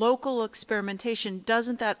more local experimentation,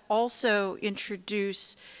 doesn't that also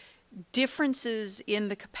introduce differences in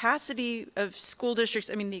the capacity of school districts?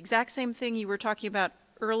 I mean, the exact same thing you were talking about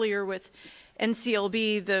earlier with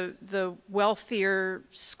NCLB, the wealthier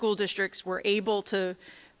school districts were able to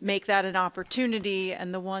make that an opportunity,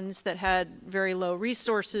 and the ones that had very low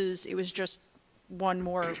resources, it was just one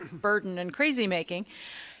more burden and crazy making.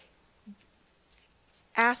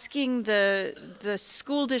 Asking the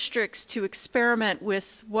school districts to experiment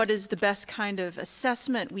with what is the best kind of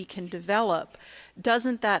assessment we can develop,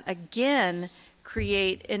 doesn't that again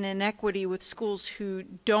create an inequity with schools who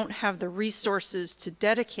don't have the resources to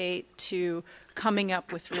dedicate to coming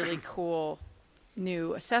up with really cool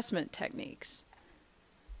new assessment techniques?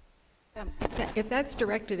 If that's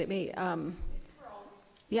directed at me,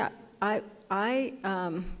 yeah, I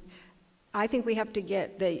think we have to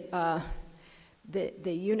get the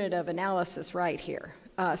unit of analysis right here.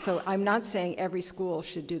 So I'm not saying every school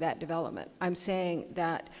should do that development. I'm saying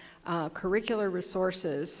that curricular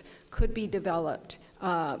resources could be developed.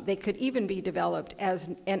 They could even be developed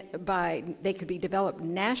they could be developed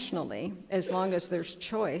nationally as long as there's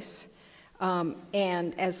choice.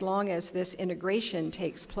 And as long as this integration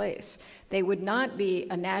takes place. They would not be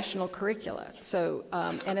a national curricula. So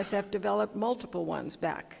NSF developed multiple ones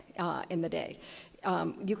back in the day.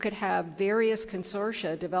 You could have various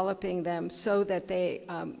consortia developing them so that they,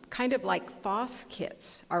 kind of like FOSS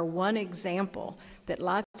kits are one example that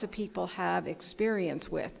lots of people have experience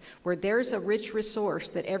with, where there's a rich resource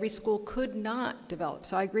that every school could not develop.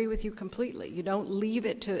 So I agree with you completely. You don't leave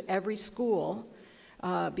it to every school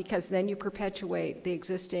because then you perpetuate the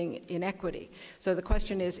existing inequity. So the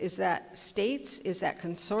question is that states? Is that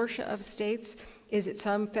consortia of states? Is it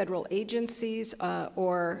some federal agencies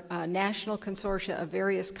or national consortia of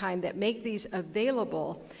various kind that make these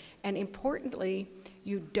available? And importantly,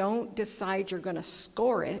 you don't decide you're going to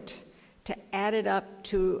score it to add it up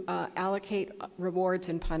to allocate rewards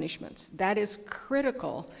and punishments. That is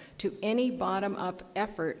critical to any bottom-up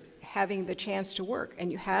effort having the chance to work.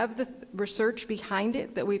 And you have the research behind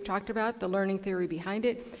it that we've talked about, the learning theory behind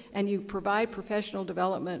it, and you provide professional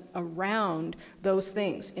development around those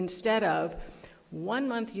things. Instead of 1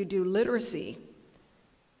 month you do literacy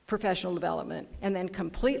professional development, and then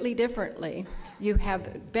completely differently you have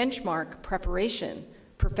benchmark preparation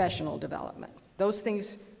professional development. Those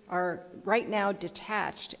things are right now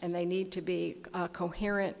detached, and they need to be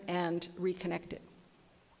coherent and reconnected.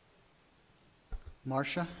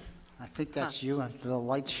 Marcia? I think that's you, the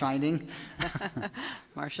light's shining.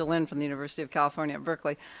 Marcia Lynn from the University of California at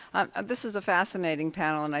Berkeley. This is a fascinating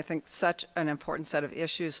panel, and I think such an important set of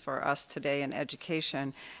issues for us today in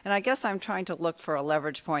education. And I guess I'm trying to look for a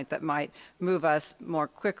leverage point that might move us more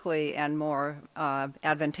quickly and more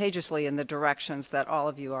advantageously in the directions that all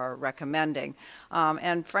of you are recommending.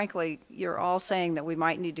 And frankly, you're all saying that we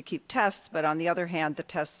might need to keep tests, but on the other hand, the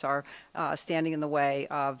tests are standing in the way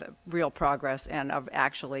of real progress and of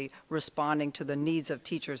actually responding to the needs of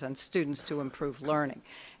teachers and students to improve learning.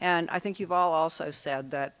 And I think you've all also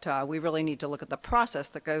said that we really need to look at the process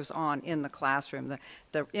that goes on in the classroom,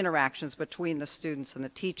 the interactions between the students and the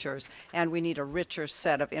teachers, and we need a richer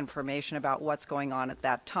set of information about what's going on at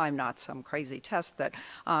that time, not some crazy test that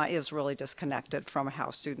is really disconnected from how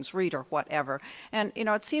students read or whatever. And, you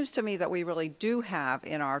know, it seems to me that we really do have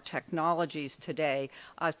in our technologies today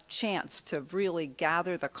a chance to really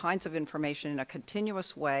gather the kinds of information in a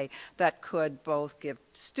continuous way that could both give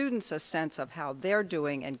students a sense of how they're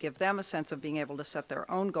doing and give them a sense of being able to set their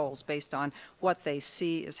own goals based on what they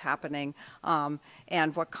see is happening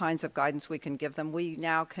and what kinds of guidance we can give them. We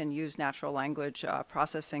now can use natural language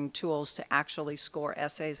processing tools to actually score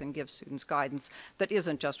essays and give students guidance that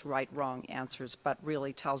isn't just right, wrong answers, but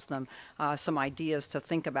really tells them some ideas to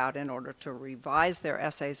think about in order to revise their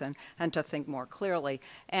essays and to think more clearly.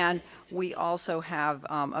 And we also have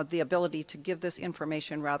the ability to give this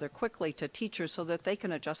information rather quickly to teachers so that they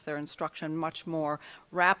can adjust their instruction much more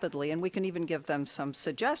rapidly. And we can even give them some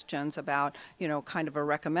suggestions about, you know, kind of a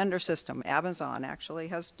recommender system. Amazon actually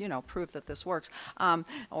has, you know, proved that this works,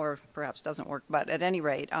 or perhaps doesn't work. But at any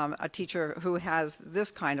rate, a teacher who has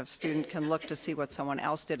this kind of student can look to see what someone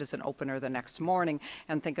else did as an opener the next morning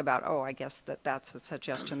and think about, oh, I guess that's a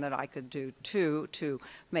suggestion that I could do too, to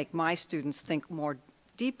make my students think more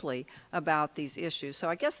deeply about these issues. So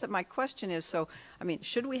I guess that my question is, so, I mean,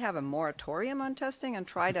 should we have a moratorium on testing and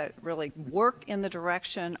try to really work in the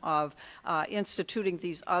direction of instituting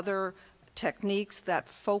these other techniques that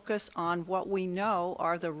focus on what we know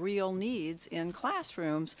are the real needs in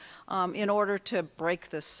classrooms in order to break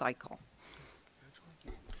this cycle.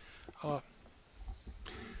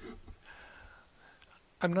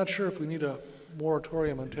 I'm not sure if we need a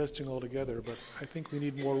moratorium on testing altogether, but I think we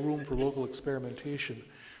need more room for local experimentation.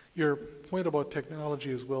 Your point about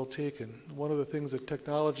technology is well taken. One of the things that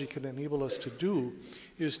technology can enable us to do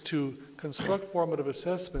is to construct formative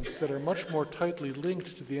assessments that are much more tightly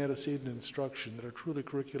linked to the antecedent instruction, that are truly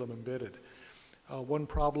curriculum embedded. One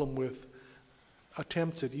problem with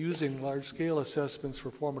attempts at using large-scale assessments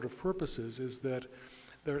for formative purposes is that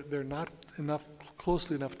they're not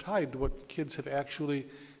closely enough tied to what kids have actually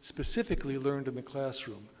specifically learned in the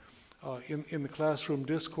classroom. In the classroom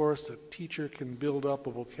discourse, a teacher can build up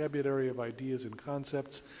a vocabulary of ideas and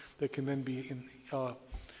concepts that can then be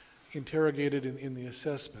interrogated in the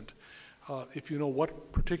assessment. If you know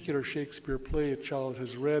what particular Shakespeare play a child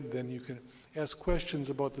has read, then you can ask questions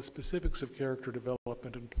about the specifics of character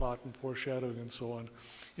development and plot and foreshadowing and so on.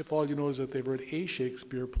 If all you know is that they've read a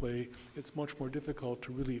Shakespeare play, it's much more difficult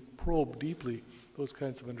to really probe deeply those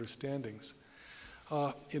kinds of understandings.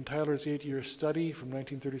 In Tyler's 8-year study from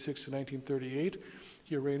 1936 to 1938,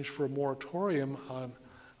 he arranged for a moratorium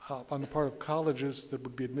on the part of colleges that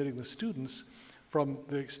would be admitting the students from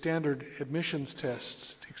the standard admissions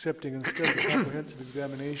tests, accepting instead the comprehensive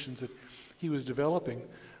examinations that he was developing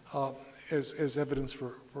as evidence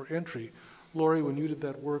for entry. Lorrie, when you did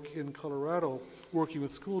that work in Colorado, working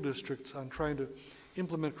with school districts on trying to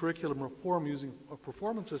implement curriculum reform using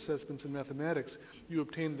performance assessments in mathematics, you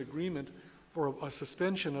obtained agreement for a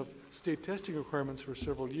suspension of state testing requirements for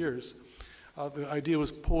several years. The idea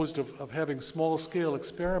was posed of having small-scale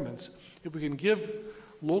experiments. If we can give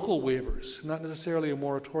local waivers, not necessarily a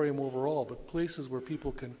moratorium overall, but places where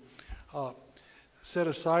people can set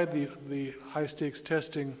aside the high-stakes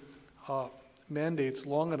testing mandates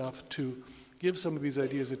long enough to give some of these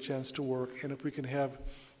ideas a chance to work, and if we can have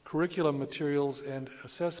curriculum materials and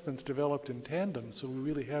assessments developed in tandem, so we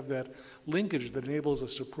really have that linkage that enables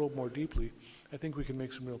us to probe more deeply, I think we can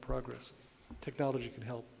make some real progress. Technology can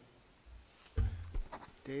help.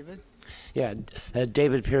 David? Yeah,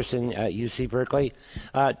 David Pearson, UC Berkeley.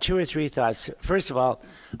 2 or 3 thoughts. First of all,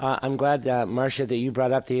 I'm glad, Marcia, that you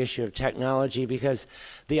brought up the issue of technology, because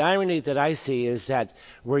the irony that I see is that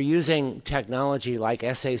we're using technology like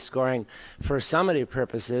essay scoring for summative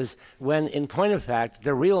purposes, when in point of fact,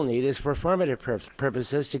 the real need is for formative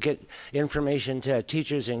purposes to get information to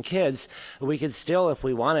teachers and kids. We could still, if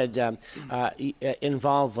we wanted,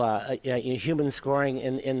 involve human scoring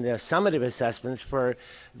in the summative assessments for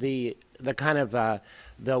the kind of the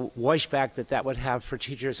washback that would have for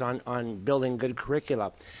teachers on building good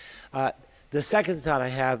curricula. The second thought I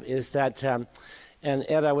have is that, and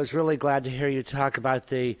Ed, I was really glad to hear you talk about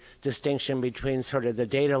the distinction between sort of the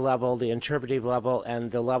data level, the interpretive level,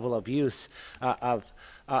 and the level of use of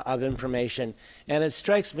information. And it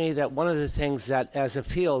strikes me that one of the things that, as a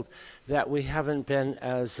field, that we haven't been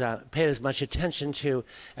paid as much attention to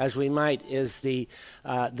as we might is the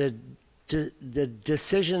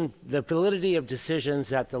decision, the validity of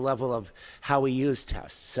decisions at the level of how we use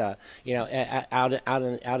tests, out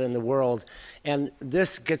in the world, and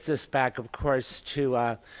this gets us back, of course,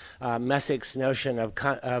 to Messick's notion of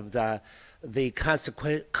the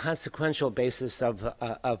consequential basis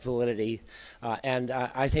of validity, and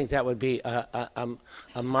I think that would be a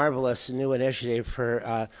marvelous new initiative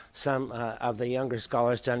for some of the younger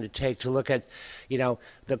scholars to undertake, to look at,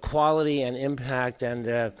 the quality and impact and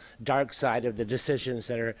the dark side of the decisions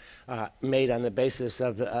that are made on the basis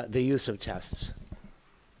of the use of tests.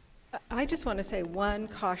 I just want to say one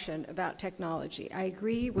caution about technology. I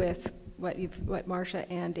agree with what Marcia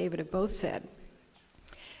and David have both said.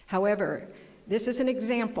 However, this is an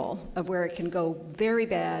example of where it can go very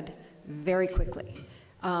bad very quickly.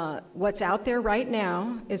 What's out there right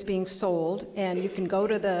now is being sold, and you can go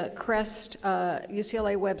to the CREST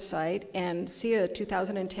UCLA website and see a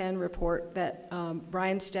 2010 report that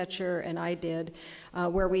Brian Stetcher and I did,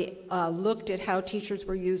 where we looked at how teachers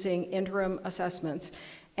were using interim assessments.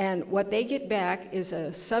 And what they get back is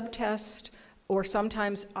a subtest or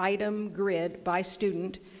sometimes item grid by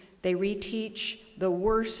student. They reteach the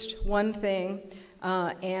worst one thing,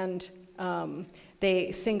 and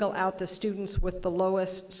they single out the students with the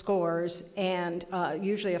lowest scores and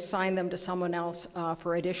usually assign them to someone else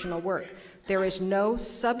for additional work. There is no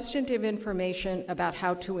substantive information about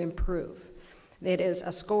how to improve. It is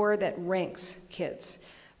a score that ranks kids.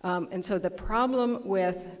 And so the problem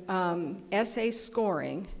with essay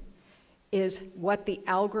scoring is what the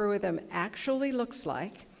algorithm actually looks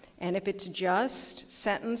like. And if it's just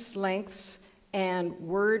sentence lengths and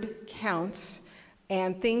word counts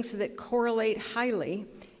and things that correlate highly,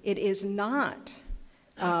 it is not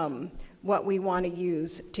what we want to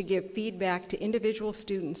use to give feedback to individual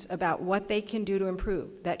students about what they can do to improve.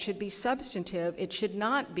 That should be substantive. It should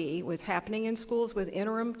not be what's happening in schools with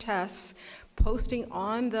interim tests, posting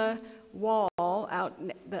on the wall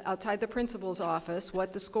outside the principal's office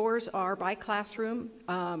what the scores are by classroom,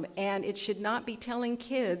 and it should not be telling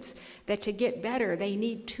kids that to get better they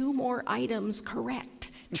need 2 more items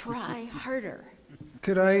correct. Try harder.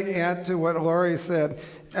 Could I add to what Lorrie said?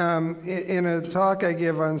 In a talk I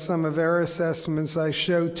give on some of our assessments, I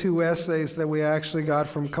show 2 essays that we actually got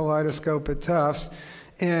from Kaleidoscope at Tufts,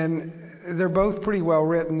 and they're both pretty well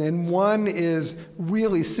written, and one is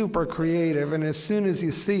really super creative, and as soon as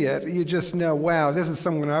you see it, you just know, wow, this is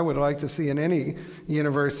someone I would like to see in any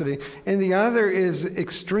university. And the other is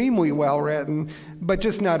extremely well written, but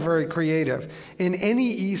just not very creative. And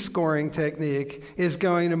any e-scoring technique is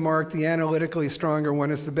going to mark the analytically stronger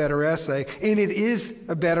one as the better essay, and it is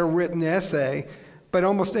a better written essay, but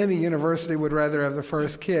almost any university would rather have the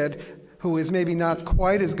first kid who is maybe not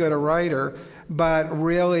quite as good a writer, but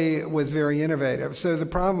really was very innovative. So the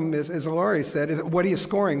problem is, as Lorrie said, is what are you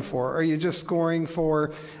scoring for? Are you just scoring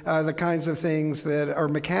for the kinds of things that are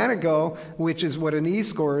mechanical, which is what an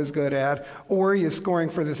E-score is good at, or are you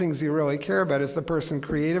scoring for the things you really care about? Is the person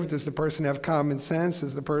creative? Does the person have common sense?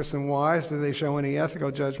 Is the person wise? Do they show any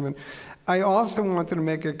ethical judgment? I also wanted to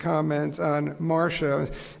make a comment on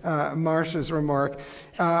Marcia's remark.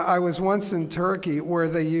 I was once in Turkey where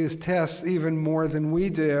they use tests even more than we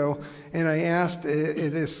do, and I asked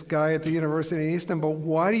this guy at the university in Istanbul,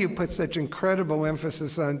 why do you put such incredible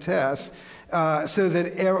emphasis on tests so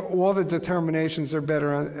that all the determinations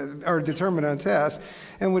are determined on tests?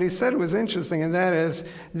 And what he said was interesting, and that is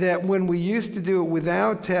that when we used to do it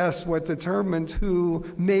without tests, what determined who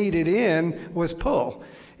made it in was pull.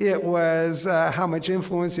 It was how much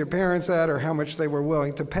influence your parents had, or how much they were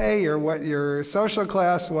willing to pay, or what your social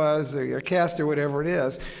class was, or your caste, or whatever it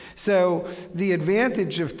is. So the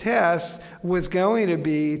advantage of tests was going to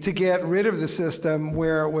be to get rid of the system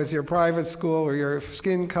where it was your private school, or your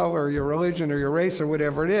skin color, or your religion, or your race, or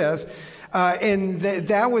whatever it is. And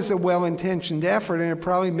that was a well-intentioned effort, and it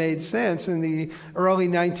probably made sense in the early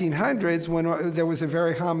 1900s when there was a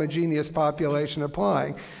very homogeneous population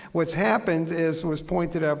applying. What's happened is, was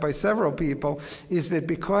pointed out by several people, is that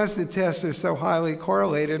because the tests are so highly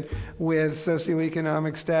correlated with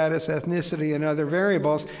socioeconomic status, ethnicity, and other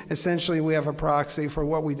variables, essentially we have a proxy for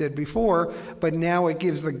what we did before, but now it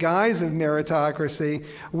gives the guise of meritocracy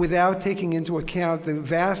without taking into account the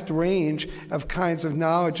vast range of kinds of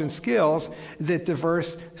knowledge and skills that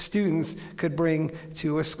diverse students could bring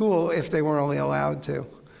to a school if they were only allowed to.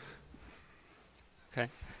 Okay.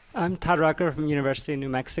 I'm Todd Rucker from University of New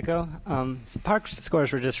Mexico. PARCC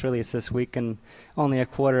scores were just released this week, and only a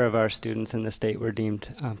quarter of our students in the state were deemed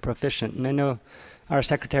proficient. And I know our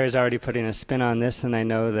secretary is already putting a spin on this, and I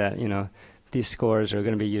know that, these scores are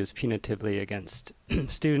going to be used punitively against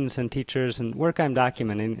students and teachers and work I'm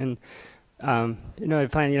documenting. And I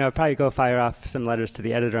plan, probably go fire off some letters to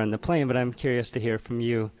the editor on the plane, but I'm curious to hear from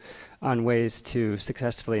you on ways to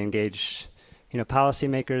successfully engage,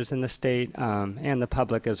 policymakers in the state and the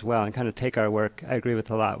public as well, and kind of take our work. I agree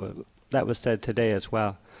with a lot that was said today as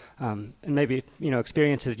well. And maybe,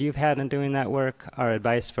 experiences you've had in doing that work, our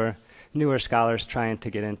advice for newer scholars trying to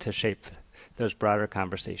get into shape those broader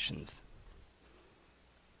conversations.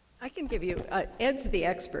 I can give you, Ed's the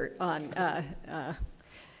expert on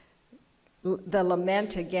the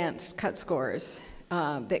lament against cut scores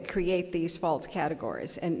that create these false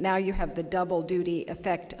categories. And now you have the double duty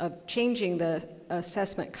effect of changing the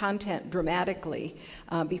assessment content dramatically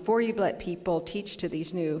before you let people teach to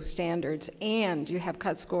these new standards, and you have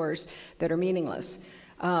cut scores that are meaningless.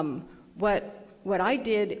 What I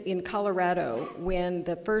did in Colorado when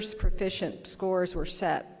the first proficient scores were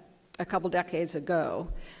set a couple decades ago,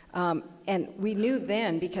 and we knew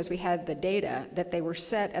then, because we had the data, that they were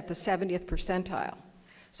set at the 70th percentile.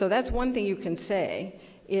 So that's one thing you can say,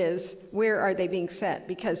 is where are they being set?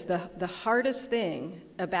 Because the hardest thing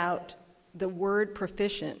about the word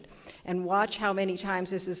proficient, and watch how many times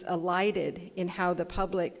this is elided in how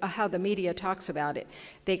the media talks about it,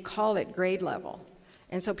 they call it grade level.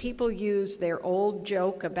 And so people use their old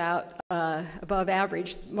joke about above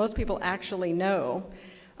average. Most people actually know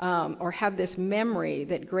or have this memory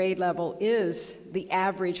that grade level is the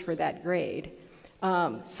average for that grade.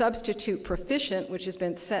 Substitute proficient, which has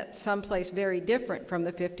been set someplace very different from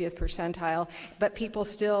the 50th percentile, but people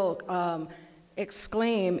still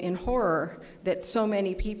exclaim in horror that so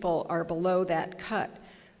many people are below that cut.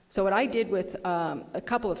 So what I did with a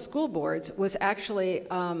couple of school boards was actually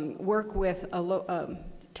work with a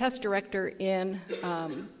test director in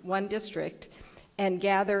one district and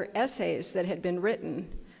gather essays that had been written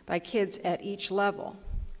by kids at each level.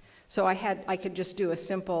 So I could just do a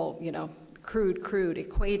simple, crude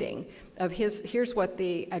equating of here's what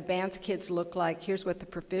the advanced kids look like, here's what the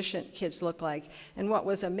proficient kids look like. And what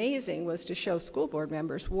was amazing was to show school board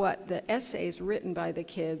members what the essays written by the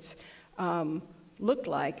kids looked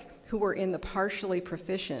like who were in the partially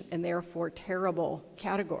proficient and therefore terrible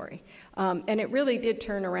category. And it really did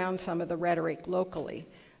turn around some of the rhetoric locally,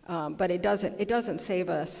 but it doesn't save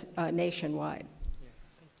us nationwide.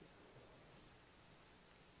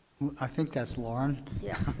 I think that's Lauren.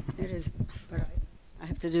 Yeah, it is, but I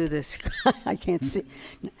have to do this. I can't see.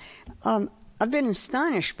 I've been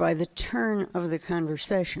astonished by the turn of the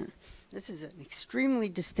conversation. This is an extremely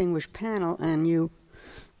distinguished panel, and you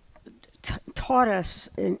taught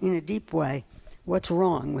us in a deep way what's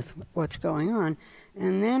wrong with what's going on.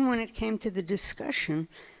 And then when it came to the discussion,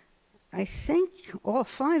 I think all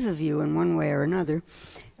five of you, in one way or another,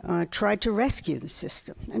 tried to rescue the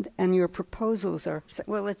system. And your proposals are,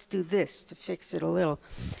 well, let's do this to fix it a little.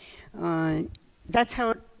 That's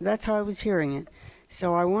how I was hearing it.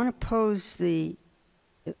 So I want to pose the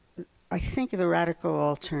radical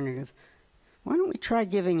alternative. Why don't we try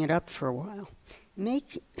giving it up for a while?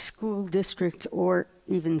 Make school districts or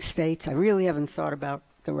even states, I really haven't thought about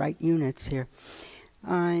the right units here,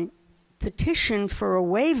 petition for a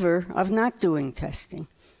waiver of not doing testing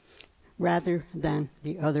rather than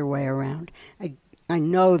the other way around. I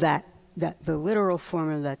know that the literal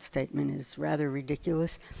form of that statement is rather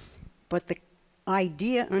ridiculous, but the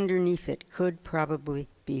idea underneath it could probably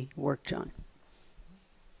be worked on.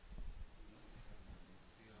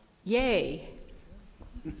 Yay.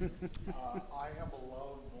 I have a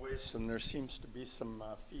loud voice and there seems to be some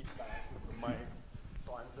feedback with the mic,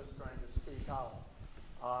 so I'm just trying to speak out.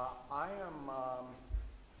 I am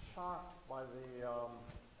shocked by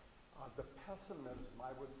the pessimism,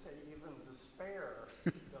 I would say even despair,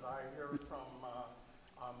 that I hear from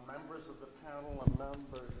members of the panel and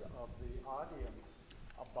members of the audience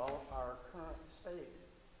about our current state.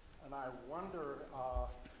 And I wonder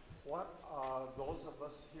what those of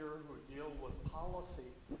us here who deal with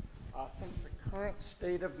policy think the current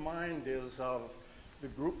state of mind is of the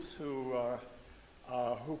groups who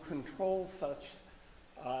control such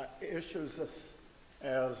issues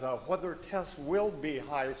as whether tests will be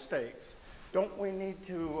high stakes. Don't we need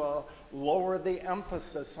to lower the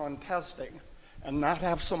emphasis on testing and not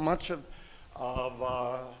have so much of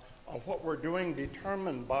what we're doing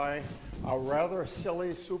determined by a rather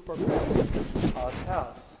silly superficial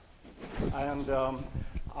test? And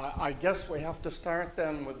I guess we have to start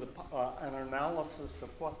then with an analysis of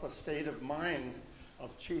what the state of mind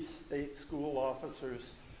of chief state school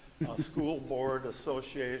officers, school board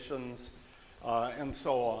associations, and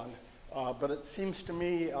so on. But it seems to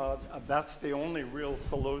me that's the only real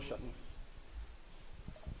solution.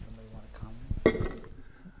 Somebody want to comment?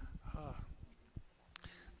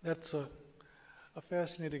 That's a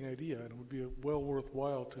fascinating idea, and it would be well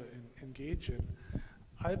worthwhile to engage in.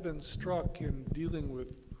 I've been struck in dealing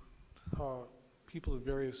with people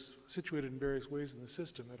situated in various ways in the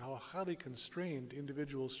system at how highly constrained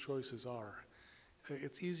individuals' choices are.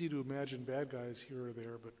 It's easy to imagine bad guys here or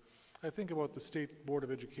there, but I think about the State Board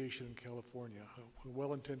of Education in California, a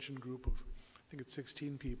well-intentioned group of, I think it's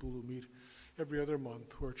 16 people who meet every other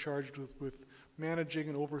month, who are charged with managing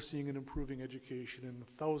and overseeing and improving education in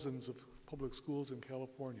thousands of public schools in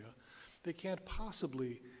California. They can't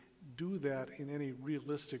possibly do that in any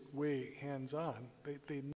realistic way hands-on.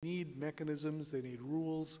 They need mechanisms, they need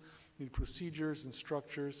rules, need procedures and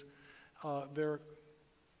structures. They're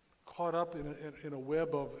caught up in a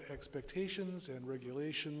web of expectations and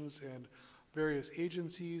regulations and various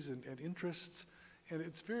agencies and interests, and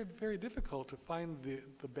it's very, very difficult to find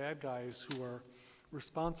the bad guys who are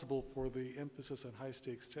responsible for the emphasis on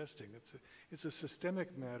high-stakes testing. It's a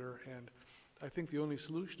systemic matter, and I think the only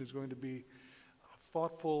solution is going to be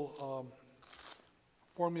thoughtful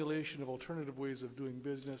formulation of alternative ways of doing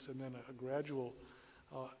business, and then a gradual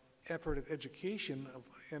effort at education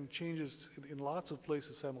and changes in lots of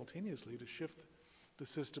places simultaneously to shift the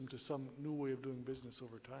system to some new way of doing business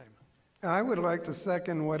over time. I would like to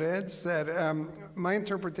second what Ed said. My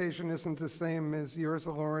interpretation isn't the same as yours,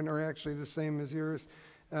 Lauren, or actually the same as yours,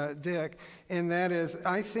 Dick, and that is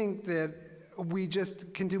I think that we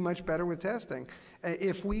just can do much better with testing.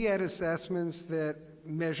 If we had assessments that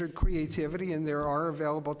measured creativity, and there are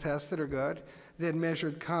available tests that are good, that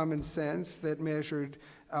measured common sense, that measured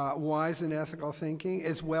wise and ethical thinking,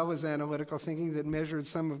 as well as analytical thinking that measured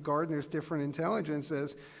some of Gardner's different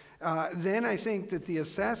intelligences, then I think that the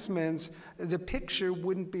assessments, the picture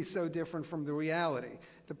wouldn't be so different from the reality.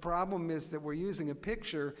 The problem is that we're using a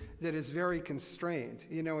picture that is very constrained.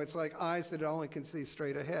 You know, it's like eyes that only can see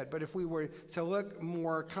straight ahead. But if we were to look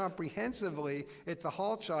more comprehensively at the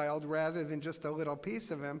whole child rather than just a little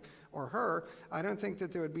piece of him or her, I don't think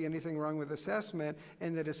that there would be anything wrong with assessment,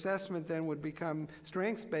 and that assessment then would become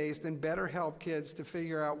strengths-based and better help kids to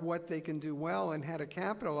figure out what they can do well and how to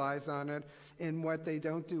capitalize on it, and what they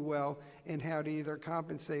don't do well and how to either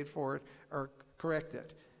compensate for it or correct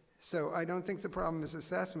it. So I don't think the problem is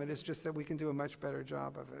assessment, it's just that we can do a much better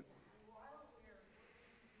job of it.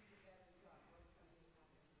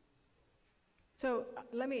 So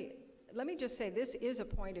let me just say this is a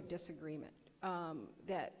point of disagreement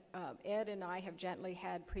that Ed and I have gently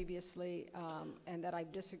had previously, and that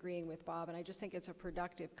I'm disagreeing with Bob, and I just think it's a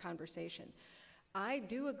productive conversation. I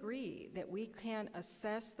do agree that we can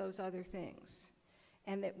assess those other things,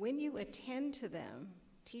 and that when you attend to them,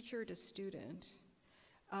 teacher to student,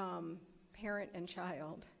 parent and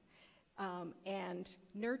child, and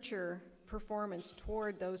nurture performance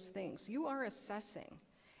toward those things, you are assessing.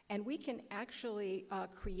 And we can actually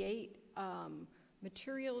create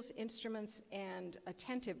materials, instruments, and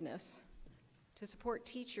attentiveness to support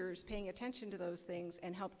teachers paying attention to those things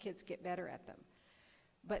and help kids get better at them.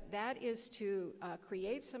 But that is to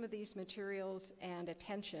create some of these materials and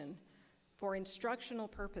attention for instructional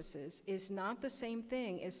purposes is not the same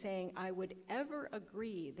thing as saying I would ever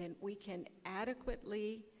agree that we can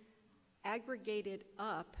adequately aggregate it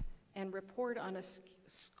up and report on a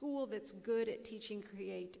school that's good at teaching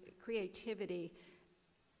creativity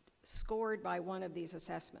scored by one of these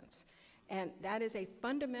assessments. And that is a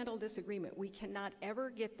fundamental disagreement. We cannot ever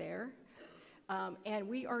get there. And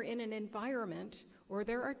we are in an environment where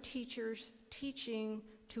there are teachers teaching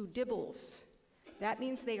to dibbles. That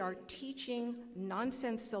means they are teaching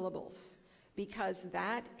nonsense syllables because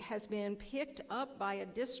that has been picked up by a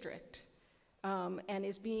district and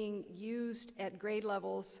is being used at grade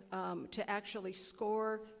levels to actually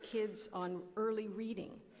score kids on early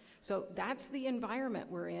reading. So that's the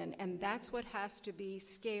environment we're in, and that's what has to be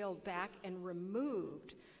scaled back and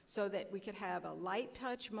removed so that we could have a light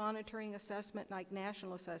touch monitoring assessment like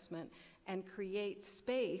national assessment and create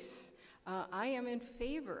space. I am in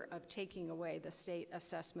favor of taking away the state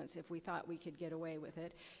assessments if we thought we could get away with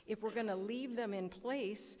it. If we're going to leave them in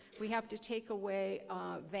place, we have to take away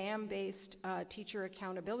VAM-based teacher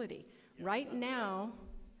accountability. Right now,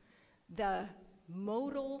 the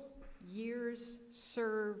modal years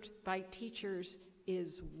served by teachers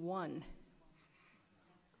is 1.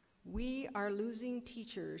 We are losing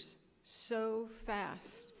teachers so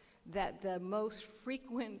fast that the most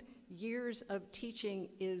frequent years of teaching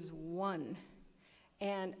is 1.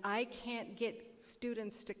 And I can't get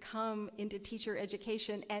students to come into teacher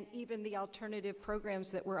education, and even the alternative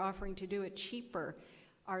programs that we're offering to do it cheaper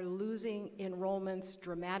are losing enrollments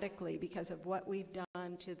dramatically because of what we've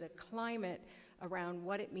done to the climate around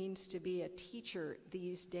what it means to be a teacher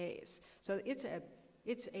these days. So it's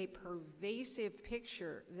a pervasive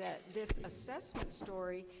picture that this assessment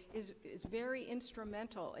story is very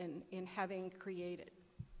instrumental in having created.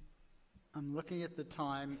 I'm looking at the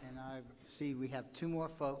time, and I see we have 2 more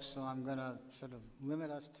folks, so I'm going to sort of limit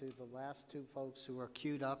us to the last 2 folks who are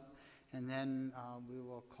queued up, and then we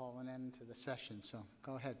will call an end to the session. So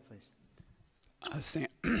go ahead, please.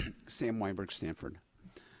 Sam Weinberg, Stanford.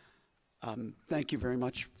 Thank you very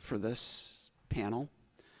much for this panel.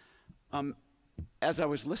 As I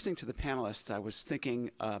was listening to the panelists, I was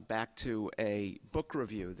thinking back to a book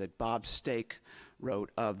review that Bob Stake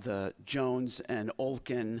wrote of the Jones and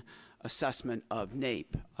Olkin assessment of NAEP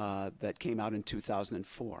that came out in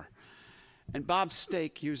 2004. And Bob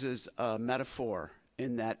Stake uses a metaphor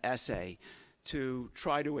in that essay to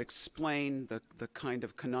try to explain the kind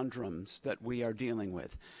of conundrums that we are dealing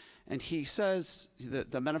with. And he says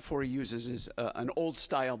that the metaphor he uses is an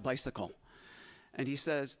old-style bicycle. And he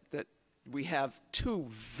says that we have 2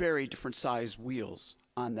 very different size wheels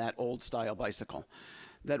on that old-style bicycle.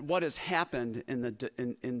 That what has happened in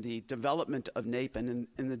the development of NAEP and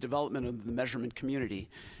in the development of the measurement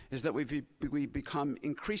community is that we've become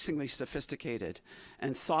increasingly sophisticated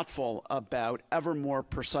and thoughtful about ever more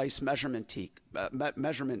precise measurement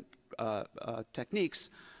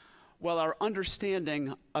techniques, while our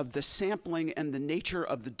understanding of the sampling and the nature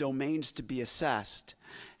of the domains to be assessed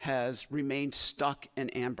has remained stuck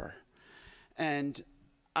in amber. And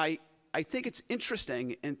I think it's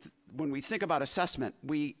interesting when we think about assessment,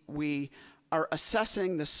 we are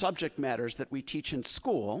assessing the subject matters that we teach in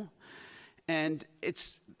school, And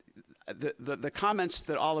it's the comments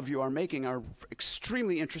that all of you are making are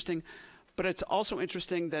extremely interesting, but it's also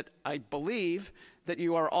interesting that I believe that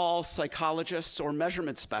you are all psychologists or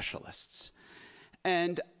measurement specialists.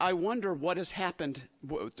 And I wonder what has happened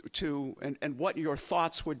to, and what your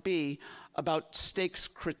thoughts would be about Stake's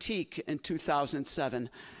critique in 2007,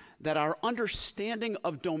 that our understanding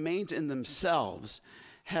of domains in themselves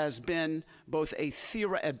has been both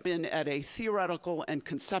been at a theoretical and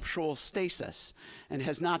conceptual stasis, and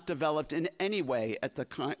has not developed in any way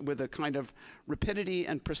with the kind of rapidity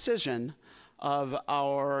and precision of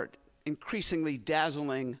our increasingly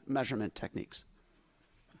dazzling measurement techniques.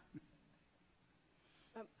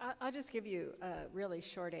 I'll just give you a really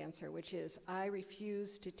short answer, which is I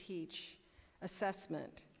refuse to teach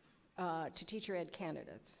assessment to teacher ed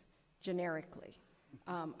candidates generically.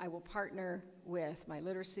 I will partner with my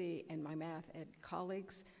literacy and my math ed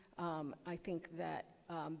colleagues. I think that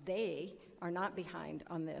they are not behind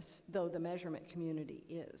on this, though the measurement community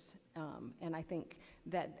is. And I think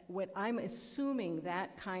that what I'm assuming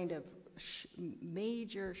that kind of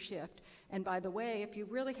major shift, and by the way, if you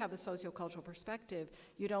really have a sociocultural perspective,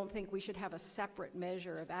 you don't think we should have a separate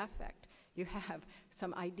measure of affect. You have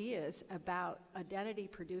some ideas about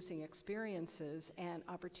identity-producing experiences and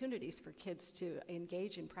opportunities for kids to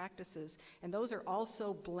engage in practices, and those are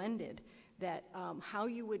also blended, that how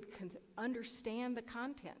you would understand the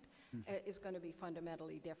content is going to be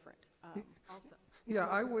fundamentally different also. Yeah,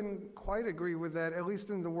 I wouldn't quite agree with that, at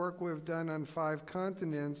least in the work we've done on 5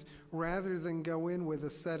 continents. Rather than go in with a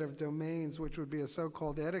set of domains, which would be a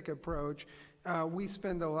so-called EDIC approach, we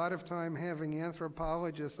spend a lot of time having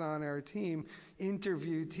anthropologists on our team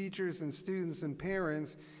interview teachers and students and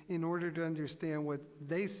parents in order to understand what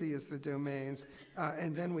they see as the domains,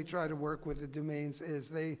 and then we try to work with the domains as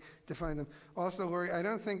they define them. Also, Lorrie, I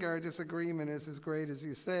don't think our disagreement is as great as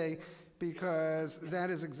you say, because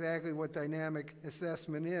that is exactly what dynamic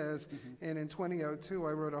assessment is. And in 2002,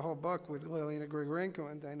 I wrote a whole book with Liliana Grigorenko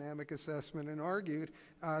on dynamic assessment and argued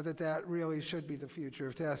that really should be the future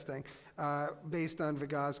of testing, based on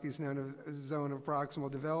Vygotsky's zone of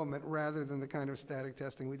proximal development rather than the kind of static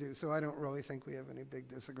testing we do. So I don't really think we have any big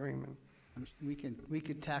disagreement. We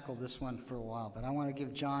could tackle this one for a while, but I want to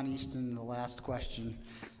give John Easton the last question.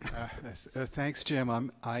 Thanks,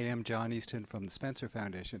 Jim. I am John Easton from the Spencer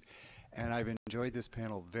Foundation, and I've enjoyed this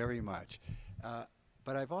panel very much.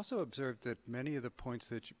 But I've also observed that many of the points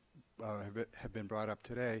that have been brought up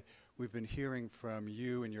today, we've been hearing from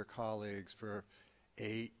you and your colleagues for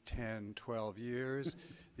 8, 10, 12 years.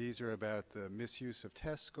 These are about the misuse of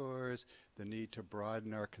test scores, the need to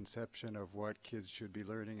broaden our conception of what kids should be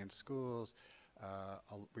learning in schools.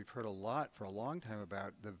 We've heard a lot for a long time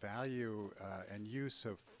about the value and use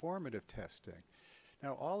of formative testing.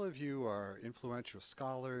 Now, all of you are influential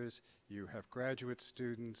scholars, you have graduate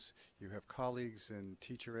students, you have colleagues in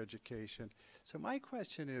teacher education. So my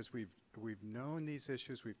question is, we've known these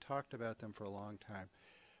issues, we've talked about them for a long time,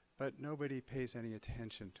 but nobody pays any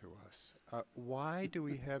attention to us. Why do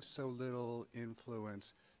we have so little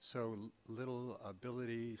influence, so little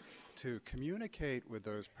ability to communicate with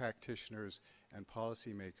those practitioners and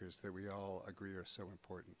policymakers that we all agree are so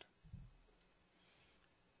important?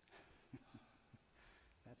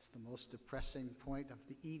 That's the most depressing point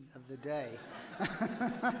of the day.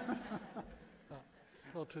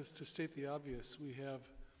 Well, to state the obvious, we have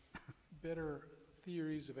better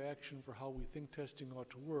theories of action for how we think testing ought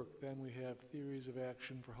to work than we have theories of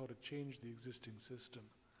action for how to change the existing system.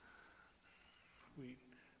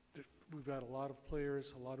 We've got a lot of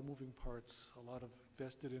players, a lot of moving parts, a lot of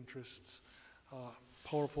vested interests,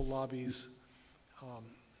 powerful lobbies,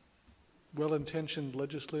 well-intentioned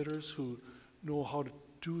legislators who know how to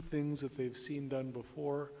do things that they've seen done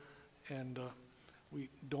before, and we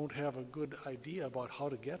don't have a good idea about how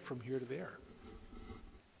to get from here to there.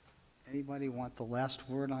 Anybody want the last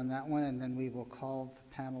word on that one, and then we will call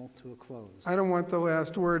the panel to a close. I don't want the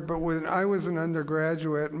last word, but when I was an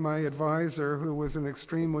undergraduate, my advisor, who was an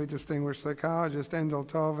extremely distinguished psychologist, Endel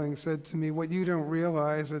Tulving, said to me, what you don't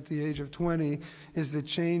realize at the age of 20 is that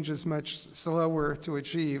change is much slower to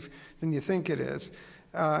achieve than you think it is.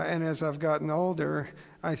 And as I've gotten older,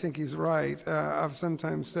 I think he's right. I've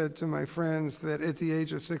sometimes said to my friends that at the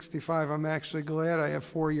age of 65, I'm actually glad I have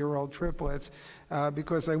 4-year-old triplets,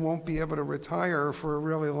 because I won't be able to retire for a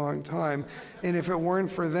really long time. And if it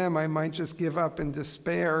weren't for them, I might just give up in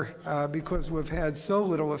despair, because we've had so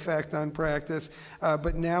little effect on practice.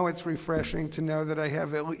 But now it's refreshing to know that I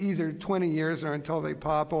have either 20 years or until I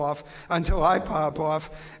pop off,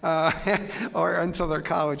 or until their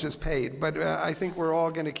college is paid. But I think we're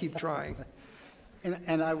all going to keep trying.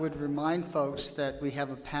 And I would remind folks that we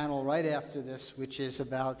have a panel right after this, which is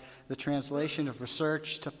about the translation of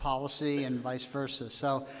research to policy and vice versa.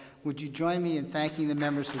 So would you join me in thanking the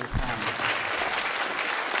members of the panel?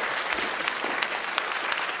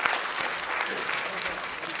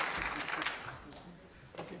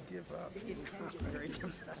 Give up. Very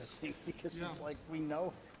depressing because it's like we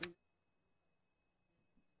know.